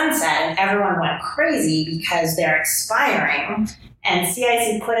to sunset and everyone went crazy because they're expiring, and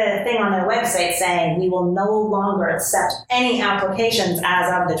CIC put a thing on their website saying, we will no longer accept any applications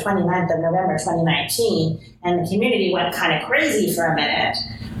as of the 29th of November 2019, and the community went kind of crazy for a minute,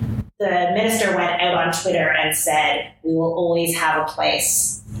 the minister went out on Twitter and said, we will always have a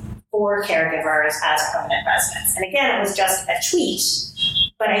place for caregivers as permanent residents. And again, it was just a tweet,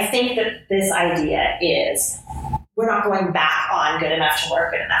 but I think that this idea is, we're not going back on good enough to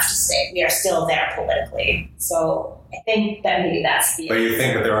work, good enough to stay. We are still there politically. So I think that maybe that's the... But you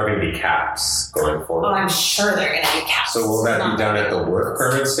think that there are going to be caps going forward? Oh, I'm sure there are going to be caps. So will that be done at the work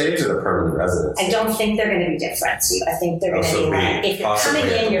permit stage or the permanent residence? I don't think they're going to be different. So I think they're going to be like, if you're coming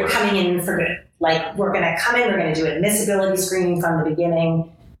in, you're coming in for good. Like, we're going to come in, we're going to do admissibility screening from the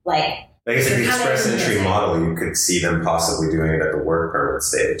beginning. Like I guess the express entry model, you could see them possibly doing it at the work permit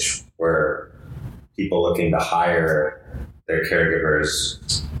stage, where people looking to hire their caregivers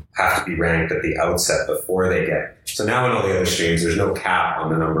have to be ranked at the outset before they get. So now in all the other streams, there's no cap on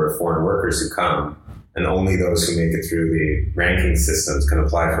the number of foreign workers who come, and only those who make it through the ranking systems can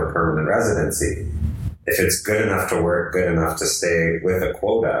apply for permanent residency. If it's good enough to work, good enough to stay with a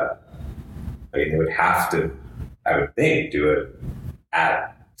quota, I mean, they would have to, I would think, do it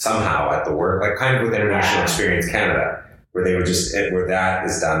somehow at the work, like kind of with International Experience Canada, where they would just, where that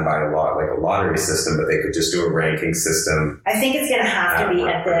is done by a lottery system, but they could just do a ranking system. I think it's going to have to be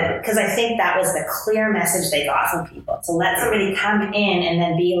because I think that was the clear message they got from people, to let somebody come in and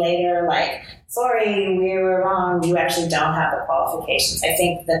then be later like, sorry, we were wrong, you actually don't have the qualifications. I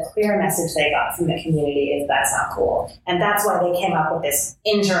think the clear message they got from the community is that's not cool. And that's why they came up with this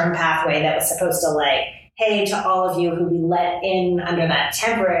interim pathway that was supposed to, like, hey, to all of you who we let in under that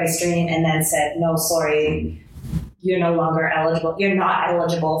temporary stream, and then said, no, sorry, you're no longer eligible. You're not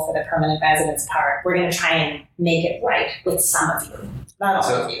eligible for the permanent residence part. We're going to try and make it right with some of you, not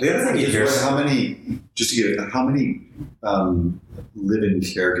all of you. The other thing is, how many live-in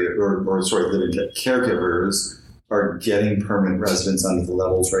caregivers are getting permanent residence under the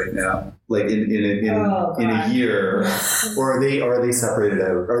levels right now? Like in a year, or are they separated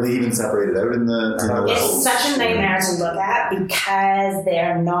out? Are they even separated out in the levels? It's such a nightmare to look at because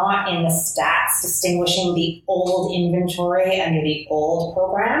they're not in the stats distinguishing the old inventory under the old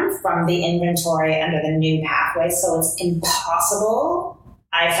program from the inventory under the new pathway. So it's impossible.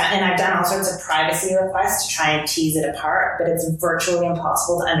 I've done all sorts of privacy requests to try and tease it apart, but it's virtually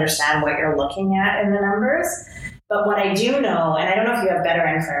impossible to understand what you're looking at in the numbers. But what I do know, and I don't know if you have better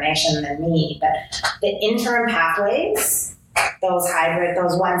information than me, but the interim pathways, those hybrid,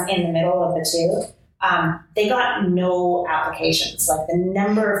 those ones in the middle of the two, they got no applications. Like the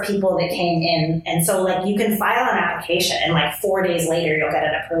number of people that came in, and so like you can file an application and like 4 days later you'll get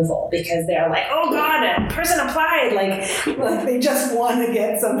an approval because they're like, oh God, a person applied. Like they just want to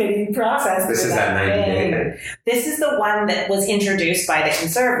get somebody processed. This is that 90-day. This is the one that was introduced by the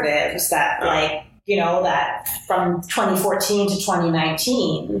Conservatives that that from 2014 to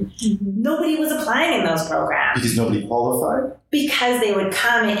 2019, nobody was applying in those programs. Because nobody qualified? Because they would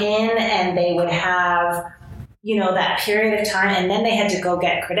come in and they would have, that period of time, and then they had to go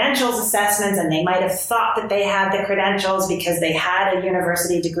get credentials assessments, and they might have thought that they had the credentials because they had a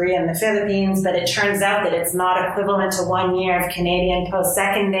university degree in the Philippines, but it turns out that it's not equivalent to 1 year of Canadian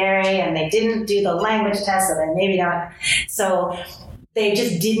post-secondary, and they didn't do the language test, so they maybe not. So they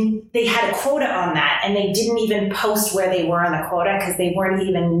they had a quota on that, and they didn't even post where they were on the quota because they weren't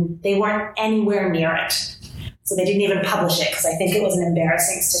anywhere near it. So they didn't even publish it because I think it was an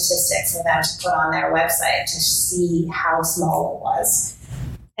embarrassing statistic for them to put on their website to see how small it was.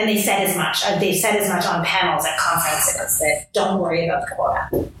 And they said as much. They said as much on panels at conferences that don't worry about the quota.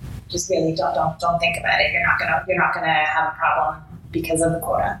 Just really don't think about it. You're not gonna have a problem because of the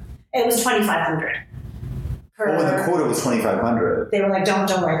quota. It was 2,500. The quota was 2,500. They were like, don't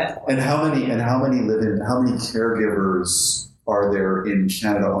worry about the quota. And how many caregivers are there in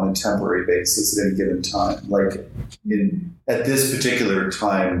Canada on a temporary basis at any given time? Like at this particular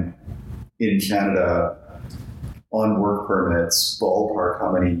time in Canada on work permits, ballpark,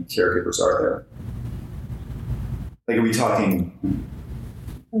 how many caregivers are there? Like, are we talking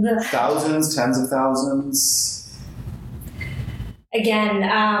thousands, tens of thousands? Again,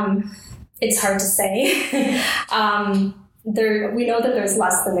 it's hard to say. We know that there's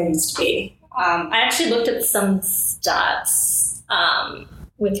less than there used to be. I actually looked at some stats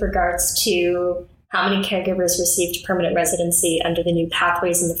with regards to how many caregivers received permanent residency under the new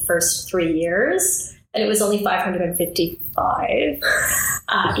pathways in the first 3 years. And it was only 555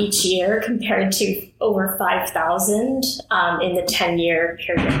 each year compared to over 5,000 in the 10-year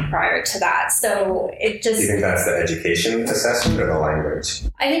period prior to that. So it just... Do you think that's the education assessment or the language?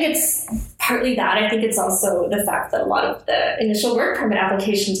 I think it's partly that. I think it's also the fact that a lot of the initial work permit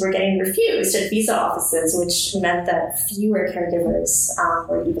applications were getting refused at visa offices, which meant that fewer caregivers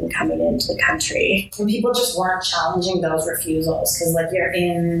were even coming into the country. And people just weren't challenging those refusals because, like, you're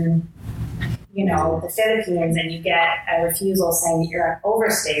in... the Philippines, and you get a refusal saying that you're at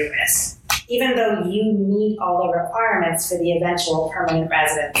overstay risk, even though you meet all the requirements for the eventual permanent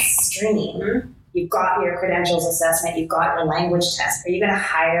residence stream. You've got your credentials assessment, you've got your language test. Are you going to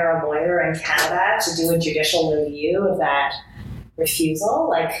hire a lawyer in Canada to do a judicial review of that refusal?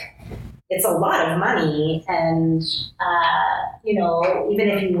 Like, it's a lot of money, and even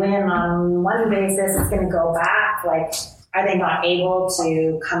if you win on one basis, it's going to go back. Like, are they not able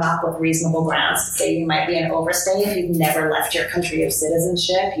to come up with reasonable grounds to say you might be an overstay if you've never left your country of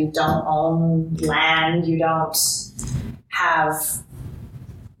citizenship, you don't own land, you don't have,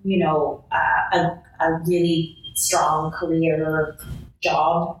 a really strong career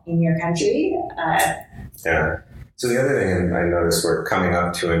job in your country? Yeah. So the other thing, and I noticed we're coming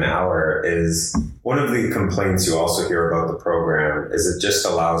up to an hour, is one of the complaints you also hear about the program is it just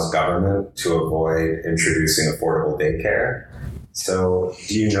allows government to avoid introducing affordable daycare. So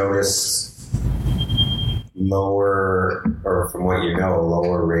do you notice lower, or from what you know,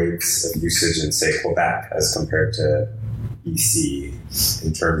 lower rates of usage in, say, Quebec as compared to BC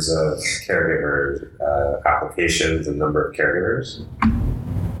in terms of caregiver applications and number of caregivers?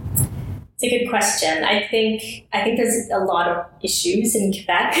 It's a good question. I think there's a lot of issues in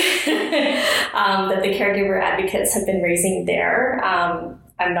Quebec that the caregiver advocates have been raising there.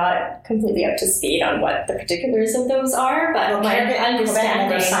 I'm not completely up to speed on what the particulars of those are, but my understanding,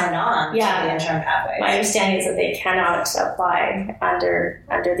 never signed on to the interim pathways. My understanding is that they cannot apply under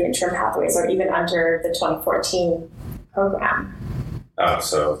the interim pathways or even under the 2014 program. Oh,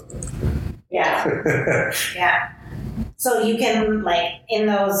 so yeah. Yeah. So you can, in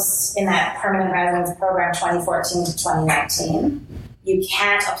that permanent residence program 2014 to 2019, you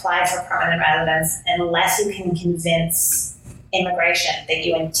can't apply for permanent residence unless you can convince immigration that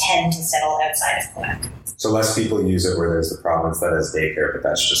you intend to settle outside of Quebec. So less people use it where there's the province that has daycare, but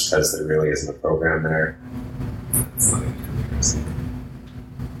that's just because there really isn't a program there.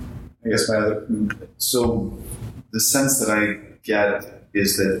 I guess so the sense that I get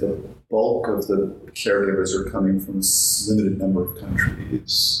is that the bulk of the caregivers are coming from a limited number of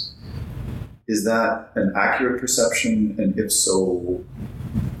countries. Is that an accurate perception? And if so,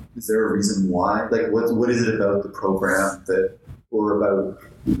 is there a reason why? What is it about the program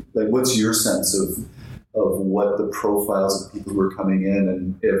what's your sense of what the profiles of people who are coming in?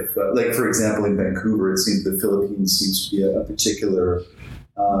 And if, for example, in Vancouver, it seems the Philippines seems to be a particular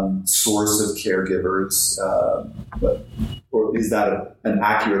source of caregivers, or is that an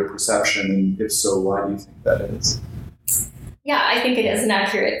accurate perception? And if so, why do you think that is? Yeah, I think it is an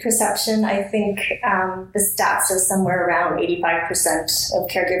accurate perception. I think the stats are somewhere around 85% of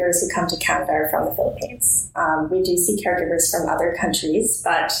caregivers who come to Canada are from the Philippines. We do see caregivers from other countries,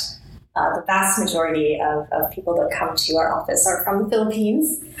 but the vast majority of people that come to our office are from the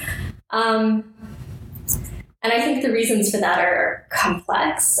Philippines. And I think the reasons for that are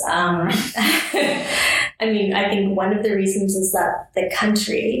complex. I think one of the reasons is that the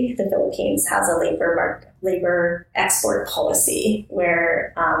country, the Philippines, has a labor export policy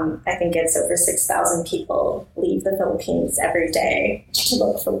where I think it's over 6,000 people leave the Philippines every day to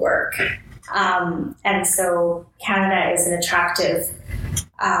look for work. And so Canada is an attractive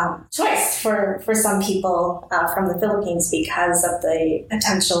choice for some people from the Philippines because of the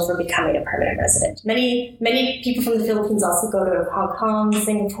potential for becoming a permanent resident. Many people from the Philippines also go to Hong Kong,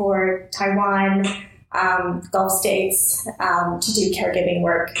 Singapore, Taiwan, Gulf states to do caregiving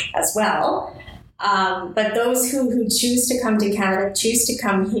work as well. But those who choose to come to Canada choose to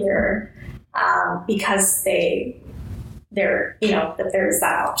come here because that there is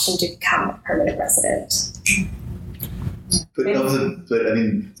that option to become a permanent resident.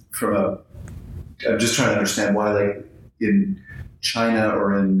 I'm just trying to understand why, in China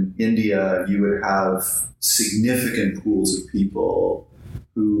or in India, you would have significant pools of people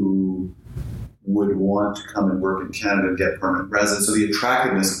who would want to come and work in Canada and get permanent residence. So the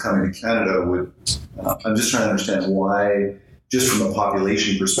attractiveness of coming to Canada would, I'm just trying to understand why, just from a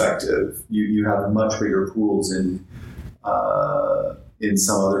population perspective, you have much bigger pools in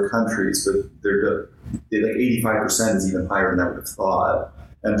some other countries, but they're like 85% is even higher than I would have thought.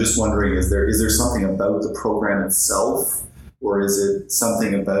 I'm just wondering, is there something about the program itself, or is it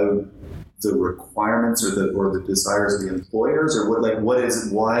something about the requirements or the desires of the employers, or what is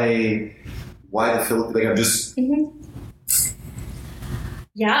it? Why the Philippines? Like, I'm just. Mm-hmm.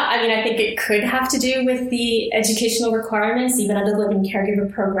 Yeah, I mean, I think it could have to do with the educational requirements. Even under the Living Caregiver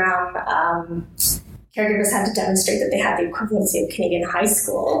program, caregivers had to demonstrate that they had the equivalency of Canadian high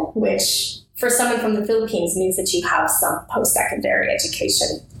school, which for someone from the Philippines means that you have some post-secondary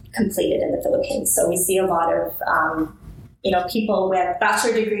education completed in the Philippines. So we see a lot of people with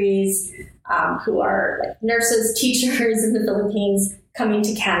bachelor degrees who are like nurses, teachers in the Philippines coming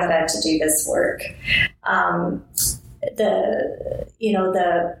to Canada to do this work. The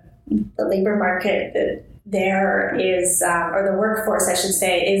labor market there is, or the workforce, I should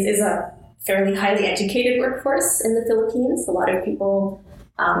say, is a fairly highly educated workforce in the Philippines. A lot of people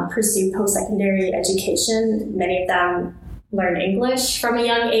pursue post-secondary education. Many of them learn English from a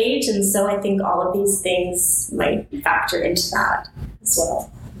young age, and so I think all of these things might factor into that as well.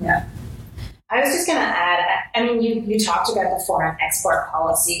 Yeah. I was just going to add, I mean, you talked about the foreign export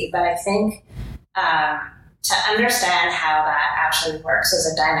policy, but I think to understand how that actually works as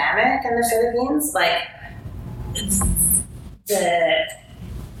a dynamic in the Philippines, like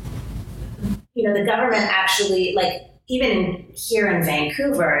the government actually, like even here in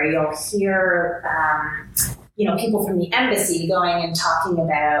Vancouver, you'll hear people from the embassy going and talking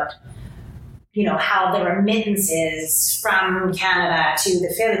about how the remittances from Canada to the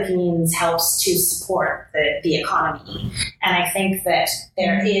Philippines helps to support the economy. And I think that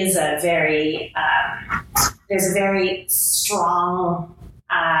there is a very strong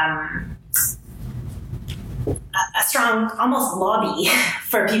almost lobby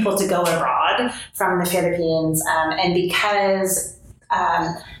for people to go abroad from the Philippines, and because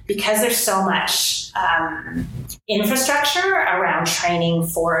there's so much infrastructure around training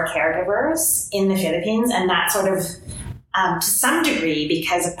for caregivers in the Philippines, and that sort of to some degree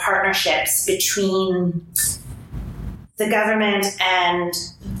because of partnerships between the government, and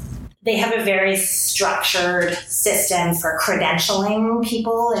they have a very structured system for credentialing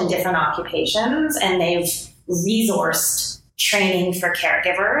people in different occupations, and they've resourced training for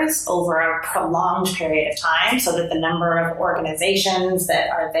caregivers over a prolonged period of time so that the number of organizations that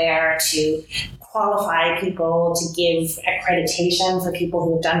are there to qualify people, to give accreditation for people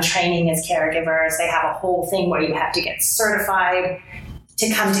who have done training as caregivers, they have a whole thing where you have to get certified to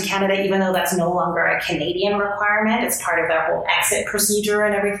come to Canada, even though that's no longer a Canadian requirement. It's part of their whole exit procedure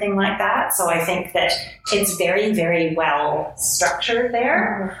and everything like that. So I think that it's very, very well structured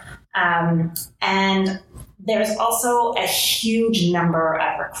there. And there's also a huge number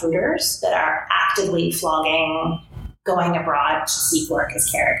of recruiters that are actively flogging going abroad to seek work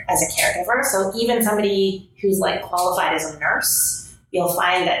as a caregiver. So even somebody who's like qualified as a nurse, you'll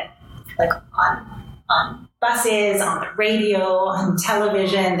find that like on buses, on the radio, on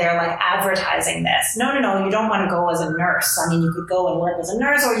television, they're like advertising this. No, you don't want to go as a nurse. I mean, you could go and work as a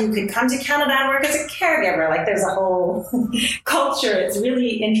nurse, or you could come to Canada and work as a caregiver. Like there's a whole culture. It's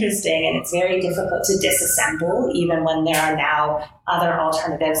really interesting, and it's very difficult to disassemble, even when there are now other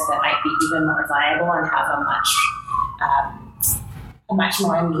alternatives that might be even more viable and have a much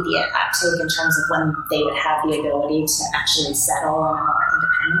more immediate uptake in terms of when they would have the ability to actually settle in a more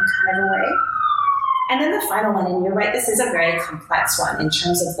independent kind of a way. And then the final one, and you're right, this is a very complex one in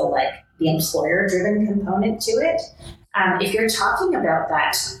terms of the employer-driven component to it. If you're talking about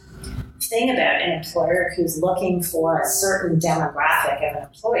that thing about an employer who's looking for a certain demographic of an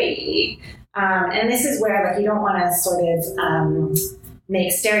employee, and this is where you don't want to sort of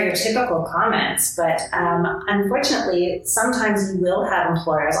make stereotypical comments, but unfortunately, sometimes you will have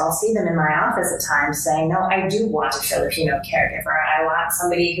employers, I'll see them in my office at times saying, no, I do want a Filipino caregiver. I want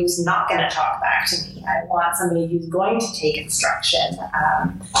somebody who's not going to talk back to me. I want somebody who's going to take instruction.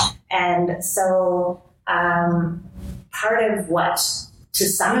 And so part of what to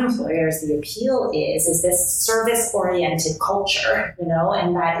some employers the appeal is this service-oriented culture, and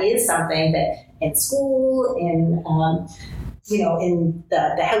that is something that in school, in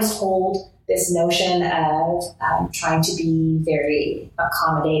the household, this notion of trying to be very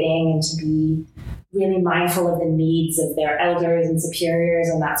accommodating and to be, really mindful of the needs of their elders and superiors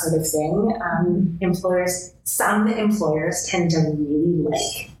and that sort of thing. Some employers tend to really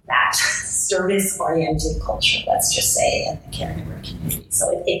like that service-oriented culture, let's just say, in the caregiver community.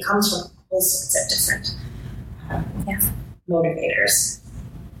 So it comes from all sorts of different motivators.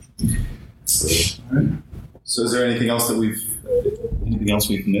 So is there anything else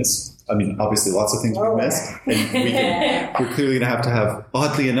we've missed? I mean, obviously lots of things we've missed. And we're clearly going to have,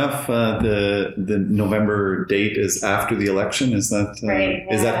 oddly enough, the November date is after the election. Is that right,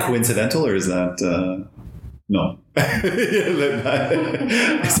 is that coincidental, or is that no? I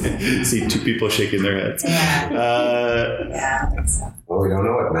see two people shaking their heads. I think so. Well, we don't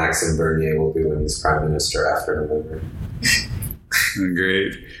know what Maxime Bernier will do when he's Prime Minister after November.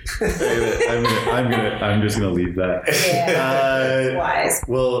 Great. I'm just gonna leave that. Yeah, wise.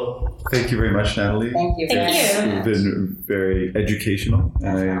 Well, thank you very much, Natalie. Thank you. Thank you. It's been very educational.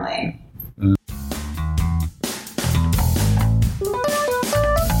 Definitely.